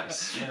 which is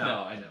nice. You know.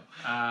 No, I know.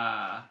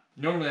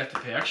 Normally I have to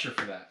pay extra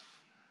for that.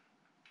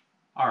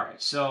 All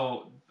right,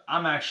 so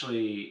I'm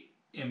actually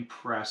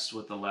impressed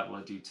with the level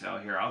of detail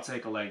here. I'll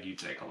take a leg, you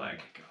take a leg.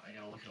 Oh my god, I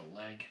gotta look at a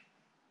leg.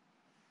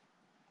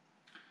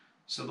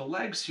 So the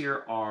legs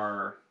here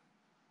are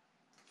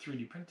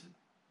 3D printed.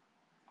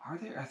 Are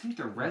they? I think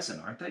they're resin,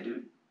 aren't they,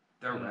 dude?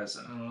 They're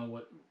resin. I don't know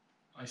what.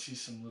 I see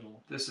some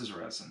little. This is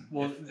resin.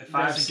 Well, if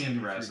I've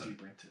seen resin. 3D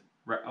printed.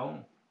 Oh,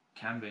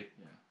 can be.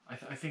 Yeah,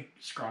 I think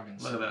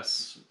Scroggins. Look at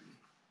this. Would be...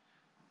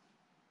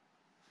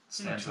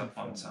 Stands up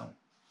on its own.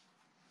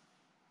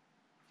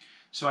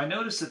 So I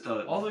noticed that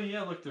the. Although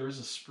yeah, look, there is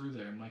a sprue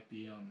there. It might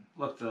be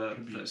Look, the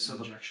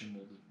injection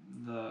molded.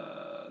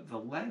 The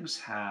legs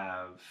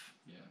have.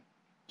 Yeah,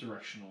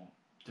 directional,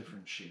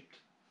 different shaped.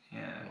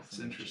 Yeah, it's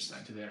interesting.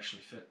 Do they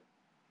actually fit?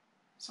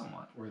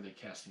 Somewhat. Or are they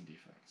casting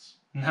defects?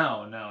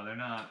 No, they're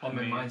not. Oh,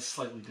 mine's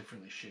slightly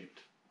differently shaped.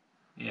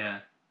 Yeah.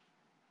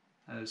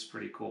 That is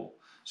pretty cool.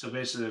 So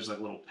basically there's like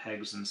little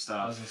pegs and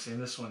stuff. I was going to say,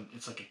 in this one,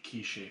 it's like a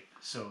key shape,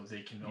 so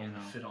they can only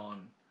fit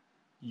on...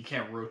 You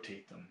can't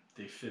rotate them.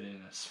 They fit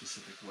in a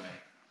specific way.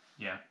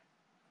 Yeah.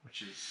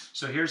 Which is...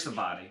 So here's the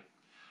body.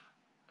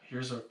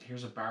 Here's a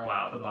barrel.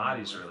 Wow, the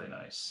body's really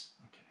nice.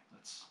 Okay,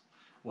 let's...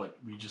 What,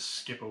 we just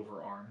skip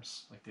over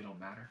arms? Like they don't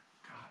matter?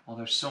 God. Well,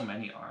 there's so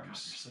many arms.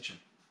 God, you're such a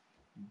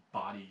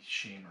body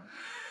shamer.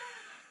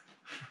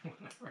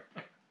 Whatever.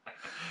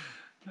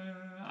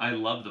 I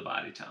love the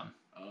body, Tom.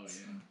 Oh,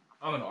 yeah.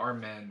 I'm an arm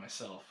man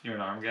myself. You're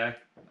an arm guy?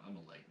 I'm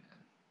a leg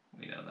man.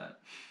 We know that.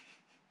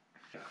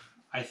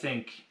 I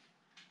think...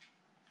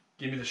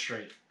 Give me the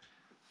straight.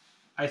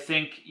 I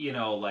think, you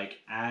know, like,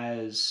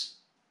 as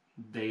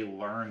they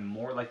learn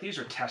more... Like, these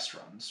are test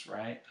runs,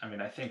 right? I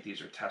mean, I think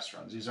these are test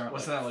runs. These aren't,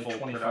 Wasn't like,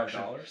 that like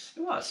 $25?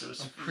 It was. It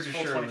was. I'm pretty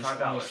sure it was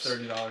almost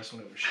 $30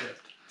 when it was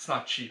shipped. It's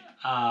not cheap.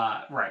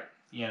 Right.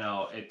 You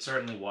know, it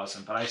certainly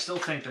wasn't. But I still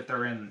think that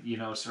they're in, you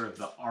know, sort of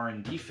the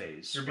R&D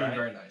phase. You're being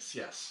very nice,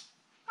 yes.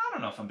 I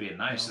don't know if I'm being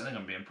nice. No. I think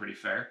I'm being pretty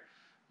fair.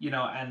 You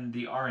know, and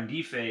the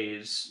R&D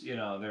phase, you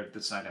know,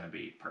 that's not going to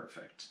be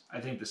perfect. I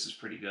think this is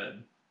pretty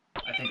good.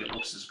 I think it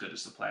looks as good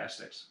as the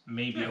plastics.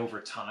 Maybe over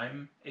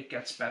time it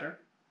gets better.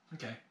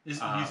 Okay. Do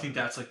you think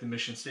that's like the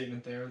mission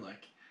statement there?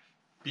 Like,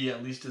 be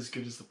at least as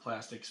good as the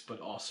plastics,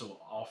 but also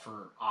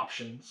offer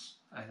options?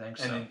 I think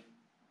so. And then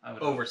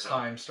over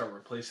time start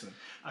replacing them.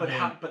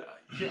 But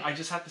here, I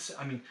just have to say,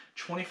 I mean,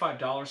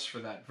 $25 for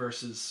that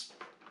versus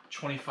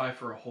 $25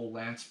 for a whole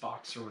Lance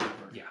box or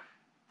whatever. Yeah.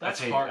 That's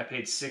hard. I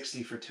paid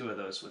 $60 for 2 of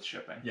those with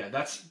shipping. Yeah,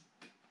 that's...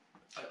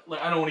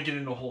 Like, I don't want to get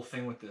into a whole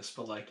thing with this,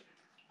 but like...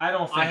 I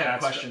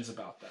have questions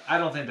about that. I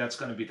don't think that's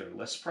going to be their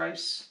list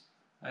price.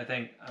 I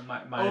think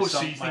my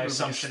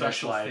assumption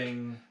is like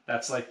thing...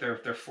 that's like their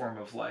form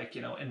of like,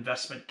 you know,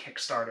 investment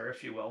Kickstarter,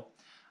 if you will.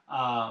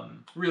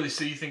 Really?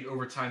 So you think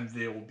over time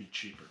they will be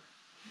cheaper?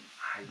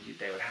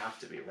 They would have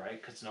to be, right?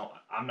 Because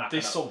I'm not.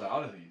 They sold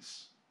out of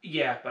these.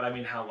 Yeah, but I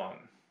mean, how long?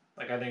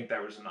 Like, I think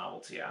there was a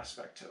novelty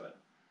aspect to it.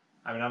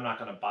 I mean, I'm not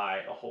going to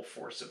buy a whole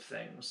force of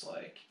things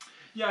like.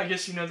 Yeah, I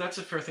guess, you know, that's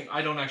a fair thing.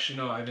 I don't actually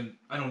know. I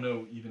don't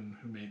know even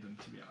who made them,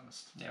 to be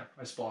honest. Yeah.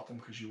 I just bought them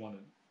because you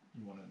wanted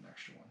an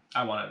extra one.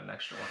 I wanted an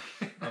extra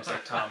one. I was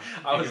like, Tom,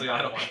 I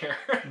don't care.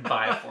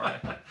 Buy it for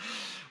me.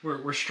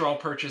 We're straw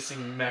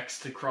purchasing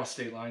mechs to cross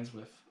state lines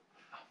with.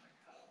 Oh my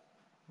god.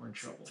 We're in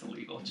trouble. It's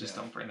illegal. Just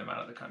don't bring them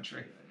out of the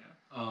country.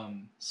 Yeah.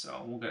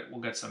 So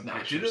we'll get some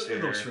pictures here.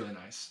 It looks really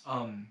nice.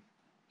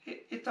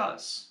 It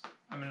does.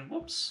 I mean,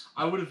 whoops.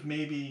 I would have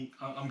maybe...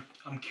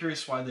 I'm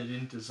curious why they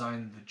didn't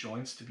design the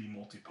joints to be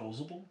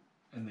multi-posable,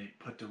 and they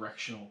put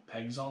directional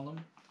pegs on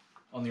them,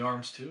 on the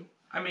arms too.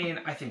 I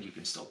mean, I think you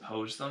can still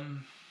pose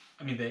them.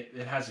 I mean,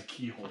 it has a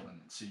keyhole in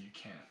it, so you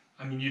can't.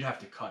 I mean, you'd have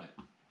to cut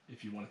it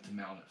if you wanted to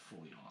mount it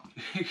fully on.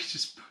 You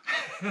just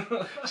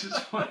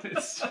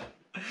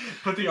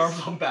put the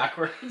arms on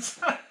backwards.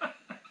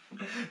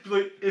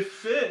 Like, it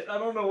fit. I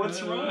don't know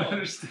what's wrong. I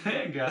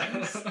understand,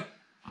 guys.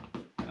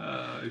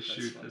 Oh,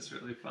 shoot, that's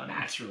really funny.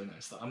 That's really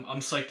nice, though. I'm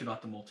psyched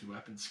about the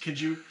multi-weapons. Could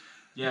you...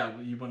 Yeah,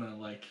 you want to,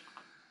 like...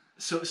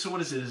 So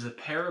what is it? Is it a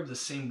pair of the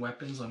same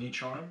weapons on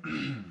each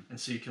arm? And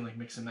so you can, like,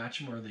 mix and match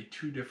them? Or are they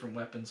 2 different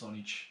weapons on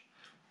each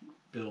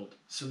build?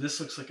 So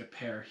this looks like a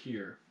pair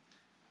here.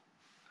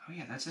 Oh,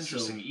 yeah, that's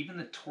interesting. So, even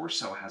the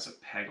torso has a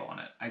peg on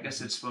it. I guess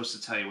it's supposed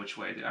to tell you which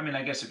way... I mean,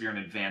 I guess if you're an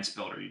advanced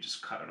builder, you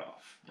just cut it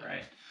off,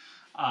 right?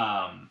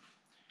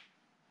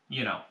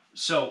 You know,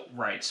 so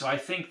I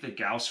think the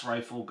Gauss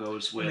rifle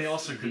goes with. And they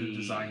also could have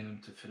designed them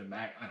to fit a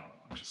mag. I don't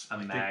know. Just a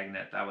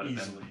magnet that would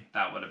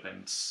have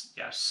been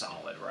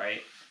solid,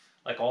 right?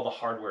 like all the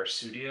hardware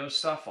studio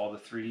stuff, all the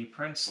 3D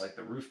prints, like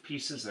the roof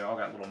pieces, they all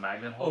got little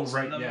magnet holes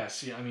in them. Yeah.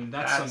 See, I mean,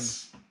 that's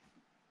some...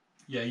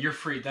 Yeah, you're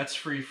free. That's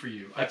free for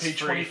you. I paid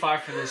 $25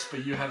 for this,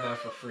 but you have that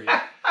for free.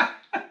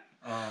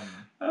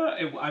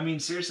 I mean,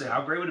 seriously,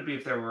 how great would it be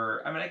if there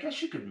were... I mean, I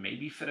guess you could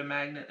maybe fit a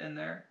magnet in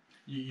there.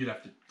 You'd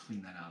have to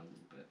clean that out a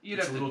little bit.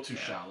 It's a little too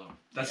shallow.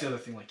 That's the other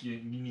thing. Like, you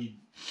need...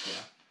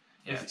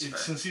 Yeah.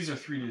 Since these are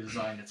 3D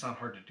designed, it's not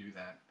hard to do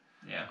that.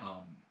 Yeah.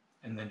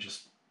 And then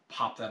just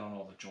pop that on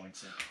all the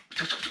joints.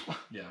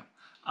 Yeah.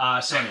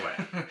 So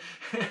anyway.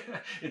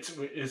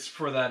 it's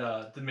for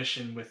that, the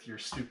mission with your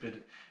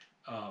stupid...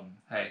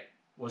 hey.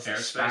 Was it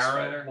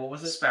Sparrow? What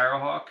was it?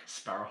 Sparrowhawk.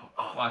 Sparrowhawk.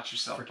 Oh, watch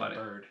yourself, buddy.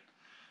 Bird.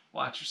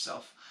 Watch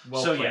yourself.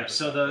 Well so yeah,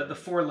 so the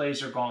 4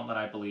 laser gauntlet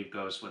I believe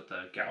goes with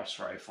the Gauss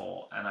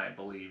rifle, and I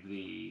believe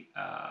the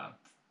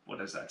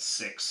what is that?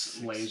 6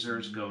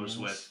 lasers goes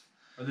with.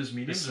 Are those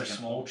mediums or like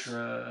an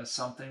ultra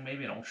something?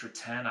 Maybe an ultra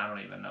 10. I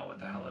don't even know what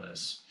the hell it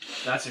is.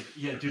 That's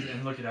dude,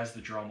 and look, it has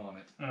the drum on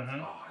it.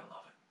 Mm-hmm. Oh, I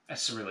love it.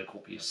 That's a really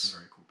cool piece. That's a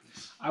very cool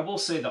piece. I will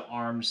say the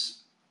arms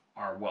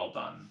are well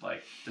done,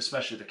 like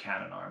especially the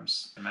cannon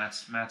arms.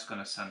 Matt's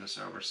gonna send us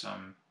over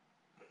some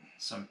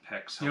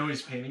pics. You know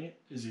he's painting it?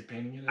 Is he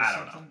painting it? I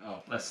don't know.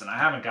 Oh, listen, I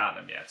haven't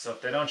gotten them yet, so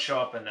if they don't show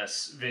up in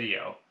this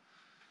video,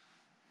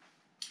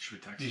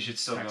 you should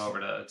still go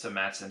over to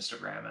Matt's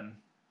Instagram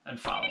and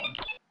follow him,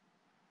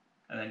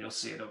 and then you'll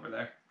see it over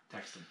there.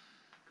 Text him.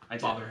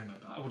 Bother him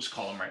about it. I will just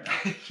call him right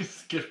now.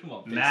 Just give him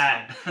a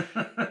Matt.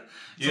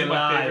 It's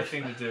my favorite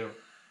thing to do.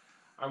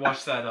 I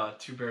watched that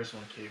Two Bears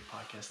One Cave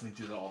podcast, and they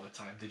do that all the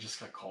time. They just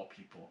gotta call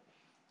people.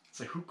 It's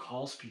like, who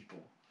calls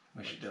people?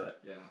 We should do it.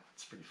 Yeah,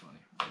 it's pretty funny.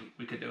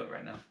 We could do it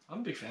right now. I'm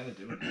a big fan of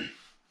doing it.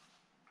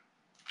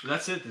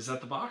 That's it. Is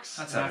that the box?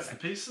 That's the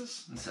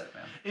pieces? That's it,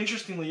 man.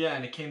 Interestingly, yeah,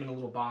 and it came in a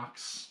little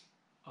box,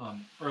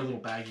 or a little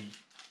baggie.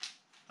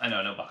 I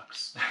know, no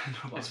box.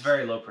 No box. It's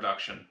very low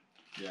production.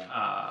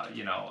 Yeah.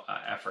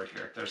 Effort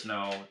here. There's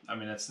no... I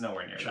mean, it's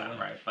nowhere near that,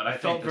 right? But I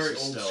think this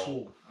is very old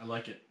school. I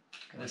like it.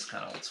 It is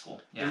kind of old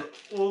school. Yeah.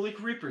 Well, like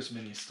Reaper's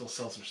Mini still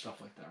sells their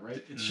stuff like that,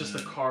 right? It's just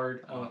a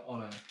card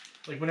on a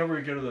like whenever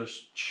we go to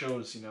those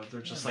shows, you know,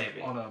 they're just like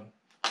on a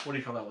what do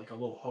you call that? Like a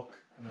little hook,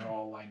 and they're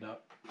all lined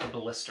up. A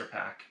blister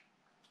pack.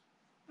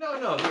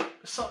 No.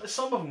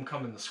 Some of them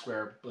come in the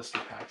square blister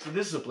pack. So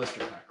this is a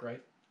blister pack,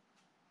 right?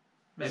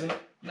 Isn't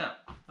it? No,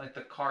 like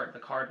the card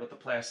with the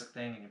plastic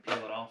thing, and you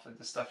peel it off. Like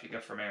the stuff you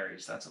get from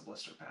Aries, that's a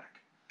blister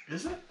pack.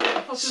 Is it?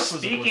 I thought this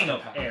was a blister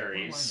pack.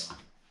 Aries.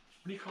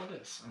 What do you call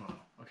this? I don't know.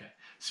 Okay.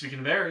 Speaking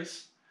of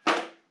Aries.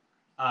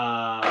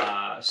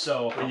 Well,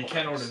 you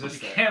can't order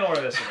this. You can't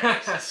order this from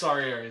Aries.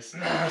 Sorry, Aries.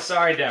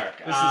 Sorry, Derek.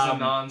 This is a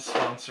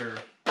non-sponsor.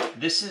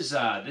 This is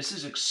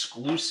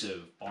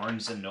exclusive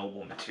Barnes &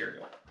 Noble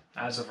material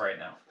as of right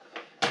now.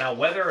 Now,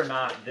 whether or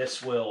not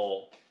this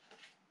will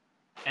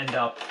end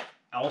up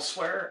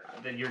elsewhere,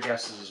 then your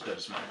guess is as good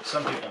as mine.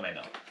 Some people may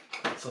know.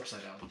 It's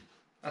upside down.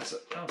 No,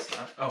 it's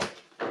not. Oh,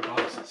 the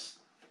boxes.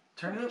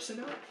 Turn it upside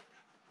down.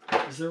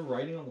 Is there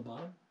writing on the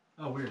bottom?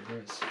 Oh, weird. There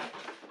is.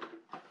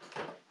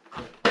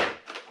 Cool.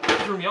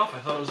 It threw me off. I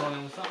thought it was only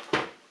on the top.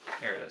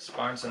 Here it is.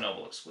 Barnes &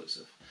 Noble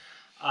exclusive.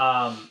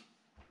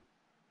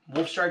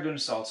 Wolf's Dragoon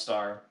Assault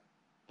Star.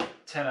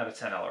 10 out of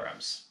 10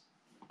 LRMs.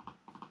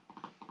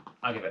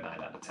 I'll give it 9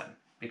 out of 10.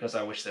 Because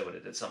I wish they would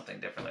have did something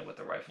differently with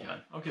the Rifleman.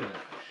 Yeah, I'll give it.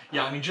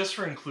 Yeah, I mean, just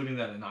for including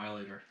that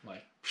Annihilator,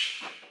 like,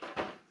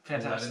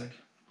 fantastic.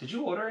 Did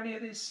you order any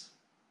of these?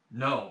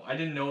 No, I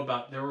didn't know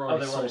about. They were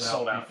already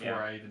sold out before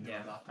I even knew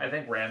about them. I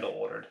think Randall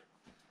ordered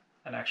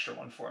an extra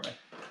one for me.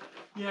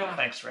 Yeah.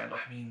 Thanks, Randall.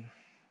 I mean,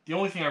 the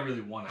only thing I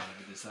really want out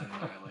of it is that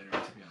Annihilator,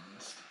 to be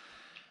honest.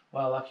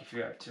 Well, lucky if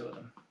you have 2 of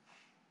them.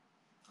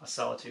 I'll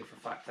sell it to you for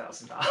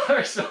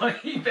 $5,000 on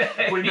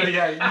eBay. Well, no,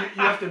 yeah,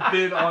 you have to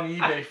bid on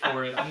eBay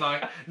for it.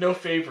 No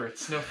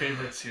favorites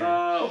here.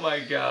 Oh my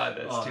God,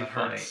 that's too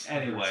funny. Hurts.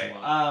 Anyway,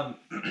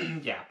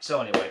 yeah. So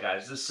anyway,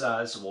 guys, this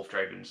is Wolf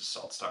Dragoon's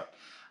Assault Star.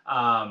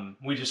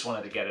 We just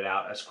wanted to get it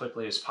out as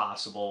quickly as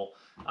possible.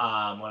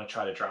 I'm going to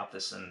try to drop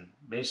this in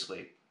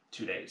basically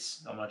 2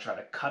 days. I'm going to try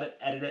to cut it,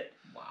 edit it,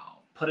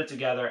 put it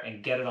together,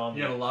 and get it on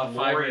the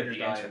glory of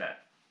the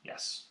internet.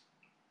 Yes.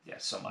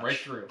 Yes, so much. Right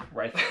through.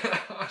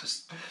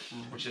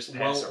 just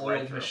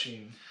well-oiled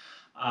machine.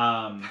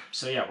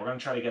 So yeah, we're going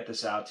to try to get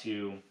this out to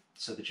you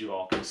so that you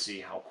all can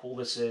see how cool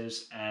this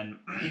is. And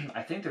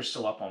I think they're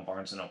still up on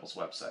Barnes & Noble's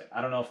website.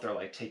 I don't know if they're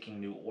like taking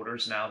new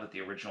orders now that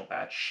the original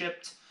batch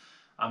shipped.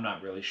 I'm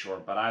not really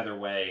sure, but either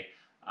way,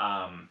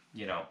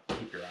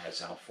 keep your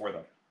eyes out for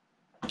them.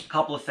 A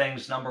couple of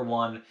things. Number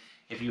one,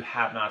 if you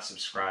have not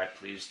subscribed,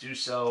 please do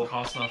so.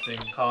 Costs nothing.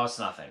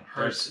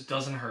 Hurts. It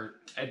doesn't hurt.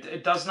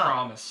 It does not.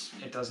 Promise.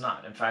 It does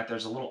not. In fact,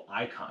 there's a little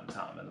icon,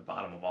 Tom, in the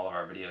bottom of all of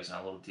our videos, and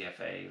a little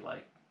DFA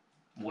like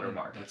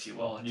watermark, if you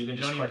will. You can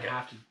just click it.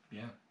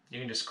 Yeah. You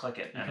can just click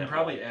it. You can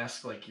probably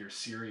ask like your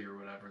Siri or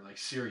whatever, like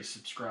Siri,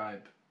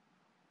 subscribe.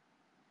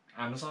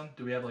 Amazon?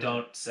 Do we have like?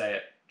 Don't say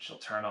it. She'll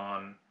turn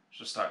on.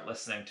 She'll start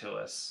listening to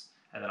us,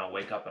 and then I'll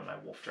wake up and my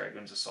Wolf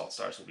Dragoons Assault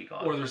Stars will be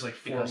gone. Or there's like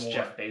 4 because more.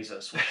 Jeff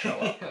Bezos will show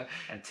up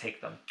and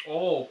take them.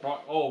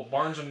 Oh,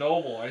 Barnes and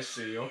Noble. I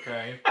see.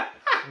 Okay.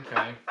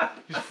 Okay.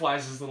 He just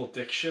flies his little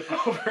dick ship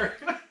over.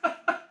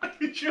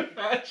 Could you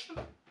imagine?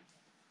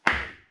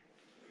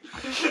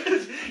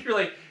 You're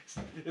like,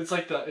 it's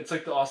like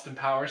the Austin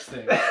Powers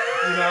thing, you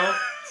know?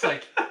 It's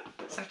like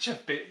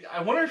Jeff Bezos.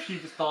 I wonder if he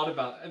thought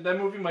about that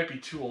movie. Might be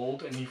too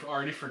old, and he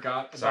already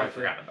forgot.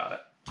 Forgotten about it.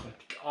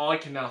 All I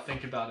can now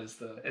think about is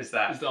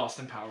the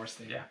Austin Powers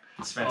thing. Yeah,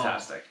 it's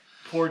fantastic.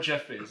 Poor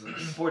Jeff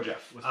Bezos. Poor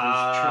Jeff with his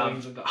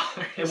trillions of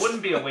dollars. It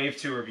wouldn't be a Wave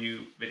 2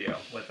 review video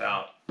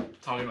without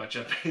talking about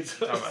Jeff Bezos.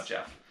 Talking about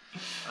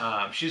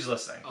Jeff. She's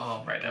listening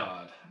right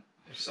now.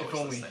 She's always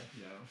listening.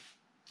 Yeah.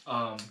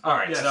 All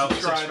right, so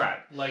subscribe.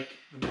 Like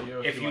the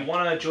video. If you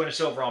want to join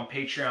us over on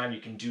Patreon, you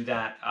can do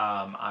that.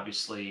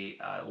 Obviously,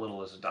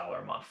 little as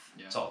 $1 a month.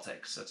 Yeah. That's all it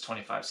takes. That's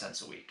 25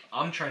 cents a week.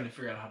 I'm trying to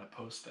figure out how to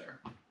post there.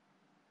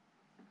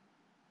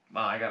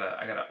 Well, I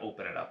gotta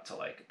open it up to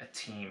like a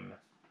team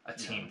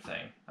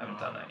thing. I haven't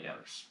done that yet.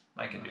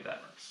 I can do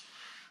that.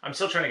 I'm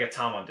still trying to get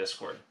Tom on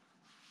Discord.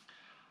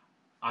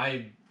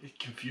 It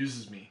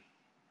confuses me.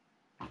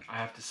 I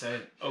have to say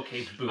it.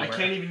 Okay, boomer. I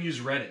can't even use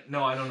Reddit.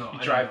 No, I don't know. You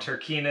drive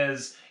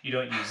Turkinas. You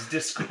don't use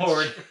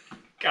Discord.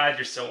 God,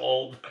 you're so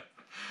old.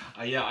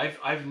 Yeah,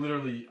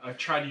 I've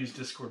tried to use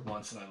Discord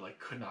once and I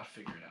could not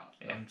figure it out.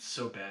 Yeah. I'm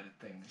so bad at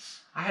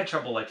things. I had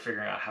trouble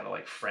figuring out how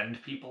to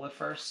friend people at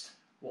first.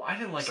 Well, I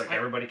didn't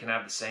everybody can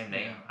have the same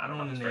name. Yeah, I don't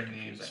want to name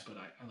names, but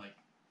I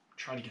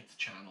try to get the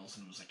channels,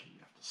 and it was you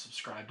have to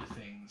subscribe to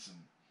things,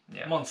 and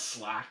I'm on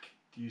Slack.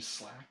 Do you use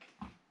Slack?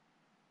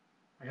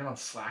 I got on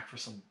Slack for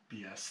some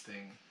BS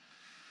thing.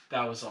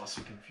 That was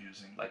also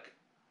confusing.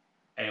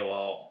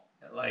 AOL,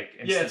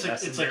 instant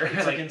messenger.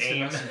 It's like instant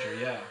messenger.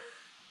 Yeah.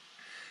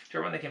 Do you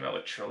remember when they came out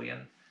with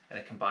Trillion and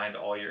it combined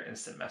all your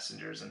instant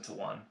messengers into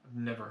one? I've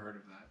never heard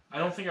of that. I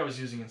don't think I was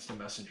using instant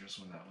messengers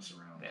when that was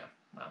around. Yeah.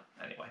 Well,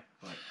 anyway.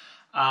 But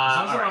as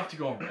long as I don't have to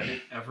go on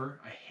Reddit ever,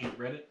 I hate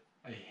Reddit.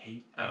 I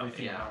hate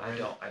everything about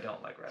Reddit. I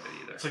don't like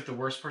Reddit either. It's the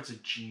worst parts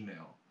of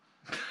Gmail.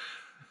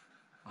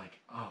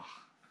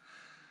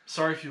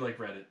 Sorry if you like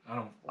Reddit. I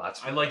don't.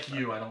 I like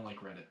you. I don't like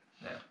Reddit.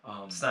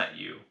 Yeah. It's not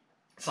you.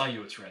 It's not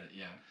you. It's Reddit.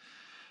 Yeah.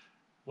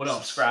 What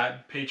else?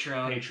 Subscribe.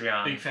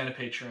 Patreon. Big fan of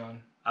Patreon.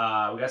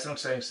 We got some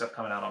exciting stuff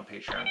coming out on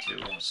Patreon too.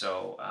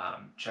 So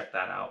check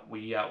that out.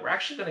 We're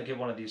actually going to give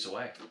one of these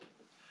away.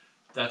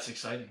 That's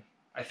exciting.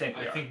 I think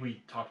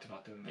we talked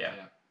about doing that.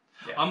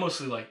 Yeah. I'm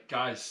mostly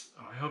guys,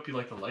 I hope you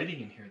like the lighting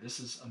in here. This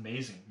is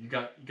amazing. You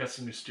got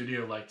some new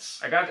studio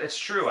lights. It's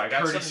true. I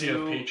got some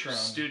new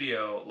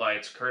studio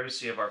lights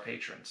courtesy of our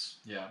patrons.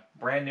 Yeah.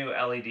 Brand new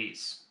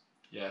LEDs.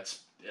 Yeah,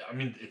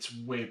 it's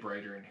way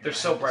brighter in here. They're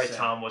so bright.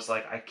 Tom was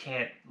like, I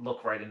can't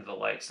look right into the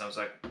lights. And I was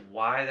like,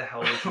 why the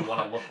hell would you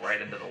want to look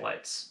right into the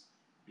lights?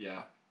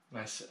 Yeah.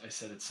 And I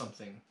said it's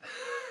something.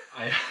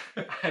 I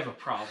have a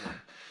problem.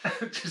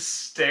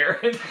 Just stare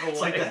into the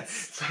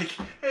lights. It's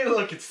hey,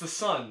 look, it's the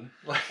sun.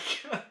 Oh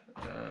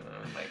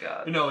my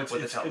God. No, it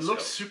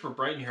looks super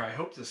bright in here. I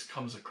hope this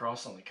comes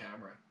across on the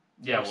camera.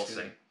 Yeah, we'll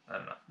see. I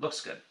don't know.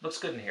 Looks good. Looks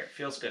good in here.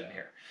 Feels good in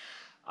here.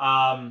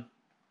 I'm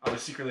a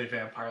secretly a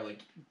vampire,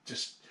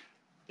 just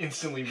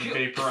instantly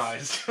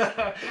vaporized.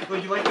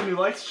 You like the new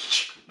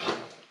lights?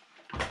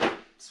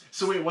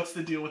 So wait, what's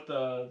the deal with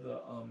the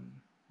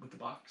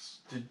box?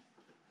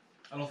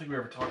 I don't think we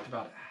ever talked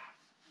about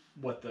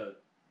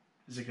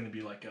is it going to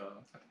be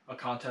a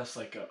contest,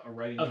 a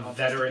writing contest? A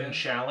veteran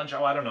challenge?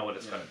 Oh, I don't know what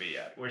it's going to be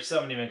yet. We still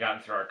haven't even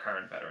gotten through our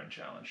current veteran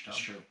challenge, Tom. That's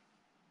true.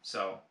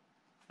 So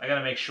I got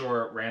to make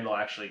sure Randall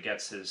actually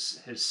gets his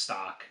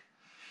stock.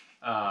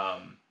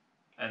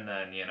 And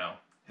then,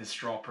 his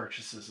straw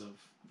purchases of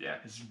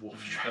his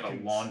Wolf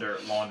Dragons. Got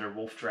a launder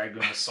Wolf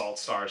Dragoon Assault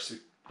Stars.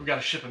 We got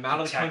to ship him out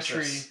of the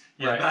country.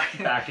 Yeah,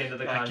 back into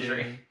the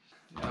country.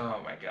 Yeah.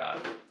 Oh my God.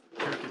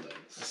 Hercules.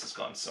 This has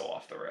gone so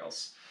off the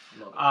rails.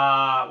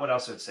 What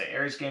else would I say?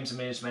 Aries Games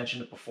Miniatures,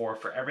 mentioned it before.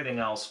 For everything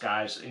else,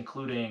 guys,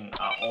 including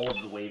all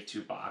of the Wave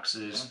 2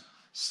 boxes,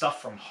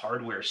 stuff from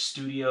Hardware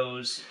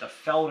Studios, the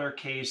Felder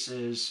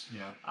cases,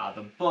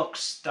 the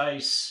books,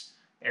 dice,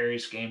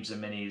 Aries Games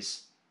and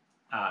Minis.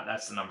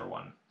 That's the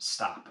 #1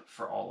 stop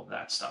for all of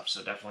that stuff.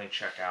 So definitely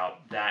check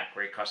out that.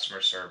 Great customer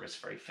service,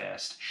 very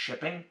fast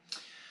shipping.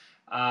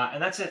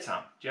 And that's it,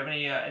 Tom. Do you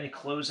have any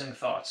closing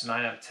thoughts?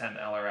 9 out of 10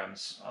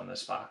 LRMs on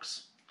this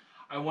box.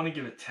 I want to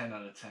give it 10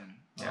 out of 10.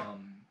 Yeah.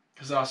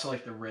 Because I also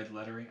like the red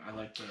lettering. I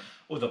like the...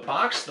 Well, the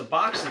box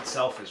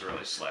itself is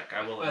really slick.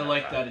 I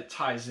like that it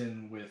ties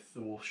in with the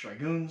Wolf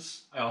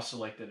Dragoons. I also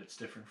like that it's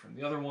different from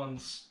the other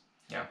ones.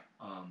 Yeah.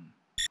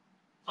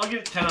 I'll give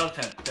it 10 out of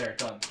 10. There,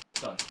 done.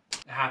 It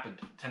happened.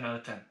 10 out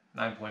of 10.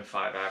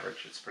 9.5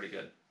 average. It's pretty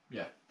good.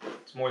 Yeah.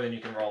 It's more than you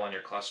can roll on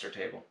your cluster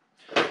table.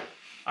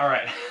 All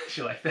right.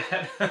 You like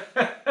that?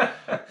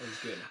 That was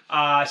good.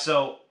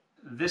 So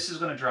this is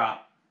going to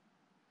drop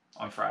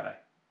on Friday.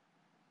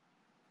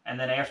 And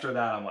then after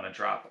that, I want to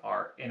drop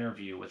our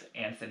interview with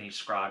Anthony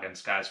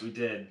Scroggins. Guys, we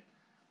did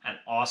an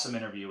awesome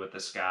interview with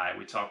this guy.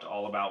 We talked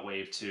all about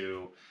Wave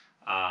 2.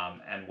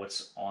 and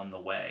what's on the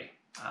way.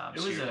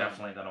 So you're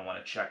definitely going to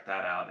want to check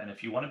that out. And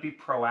if you want to be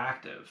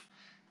proactive,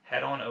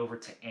 head on over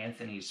to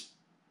Anthony's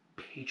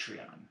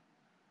Patreon.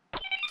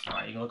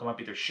 You can look him up,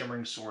 either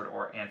Shimmering Sword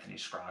or Anthony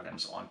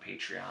Scroggins on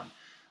Patreon.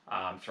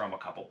 Throw him a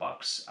couple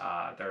bucks.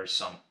 There's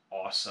some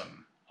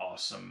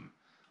awesome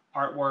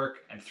artwork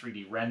and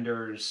 3D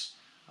renders,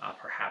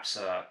 perhaps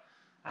a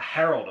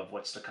herald of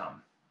what's to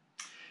come.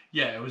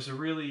 Yeah, it was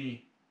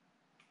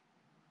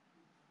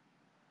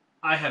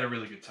I had a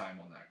really good time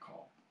on that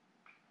call.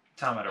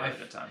 Tom had a really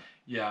good time.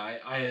 Yeah,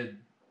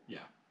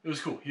 it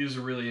was cool. He was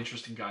a really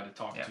interesting guy to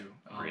talk to.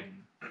 Agreed.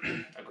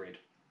 Agreed.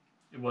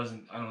 It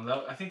wasn't, I don't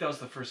know, I think that was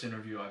the first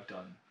interview I've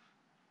done.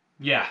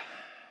 Yeah.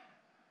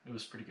 It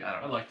was pretty good.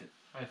 I liked it.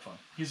 I had fun.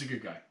 He's a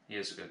good guy. He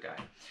is a good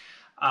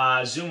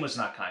guy. Zoom was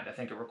not kind. I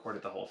think it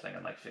recorded the whole thing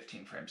in like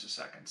 15 frames a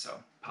second, so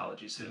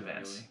apologies in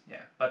advance. Really?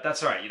 Yeah, but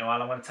that's all right. You know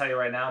what I'm going to tell you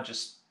right now?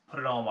 Just put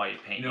it on while you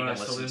paint. You know what I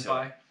still didn't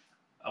buy?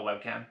 A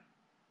webcam.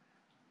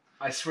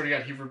 I swear to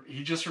God,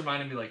 he just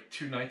reminded me like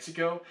 2 nights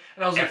ago,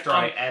 and I was after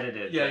I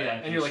edited. Yeah,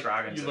 and you're like,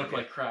 you look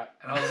like crap,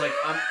 and I was like,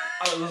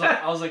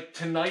 I was like,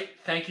 tonight,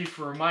 thank you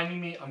for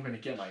reminding me. I'm gonna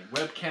get my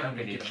webcam. I'm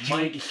gonna get a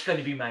mic. It's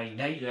gonna be my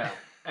night. Yeah,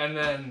 and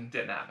then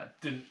didn't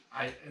happen.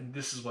 And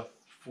this is what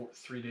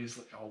 3 days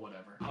later. Oh,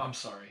 whatever. I'm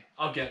sorry.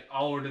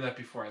 I'll order that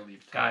before I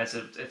leave. Guys,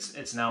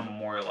 it's now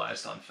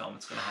memorialized on film.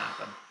 It's gonna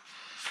happen.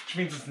 Which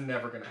means it's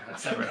never going to happen.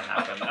 It's never going to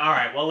happen. All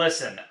right. Well,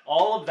 listen,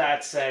 all of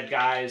that said,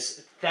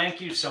 guys,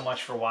 thank you so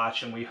much for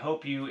watching. We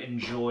hope you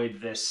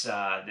enjoyed this,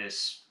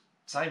 it's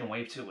not even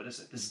Wave 2. What is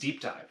it? This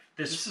deep dive.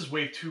 This is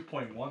Wave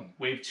 2.1.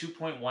 Wave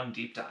 2.1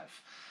 deep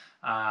dive.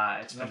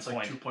 That's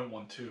like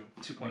 2.12.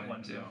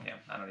 2.12. Yeah,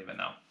 I don't even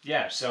know.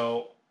 Yeah,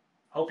 so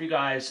hope you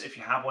guys, if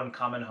you have one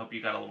coming, hope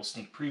you got a little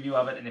sneak preview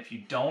of it. And if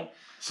you don't...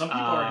 Some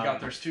people already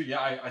got theirs too.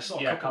 Yeah, I saw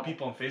a couple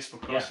people on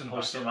Facebook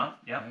posting them up.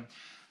 Yeah.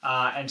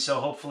 And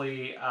so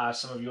hopefully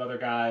some of you other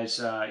guys,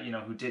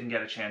 who didn't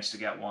get a chance to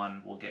get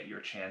one, will get your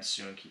chance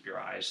soon. Keep your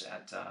eyes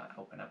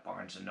open at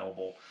Barnes &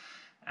 Noble.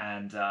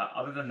 And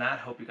other than that,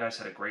 hope you guys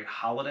had a great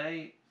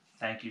holiday.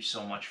 Thank you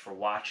so much for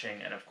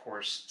watching. And of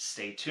course,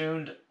 stay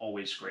tuned.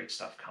 Always great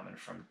stuff coming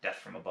from Death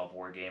from Above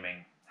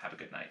Wargaming. Have a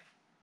good night.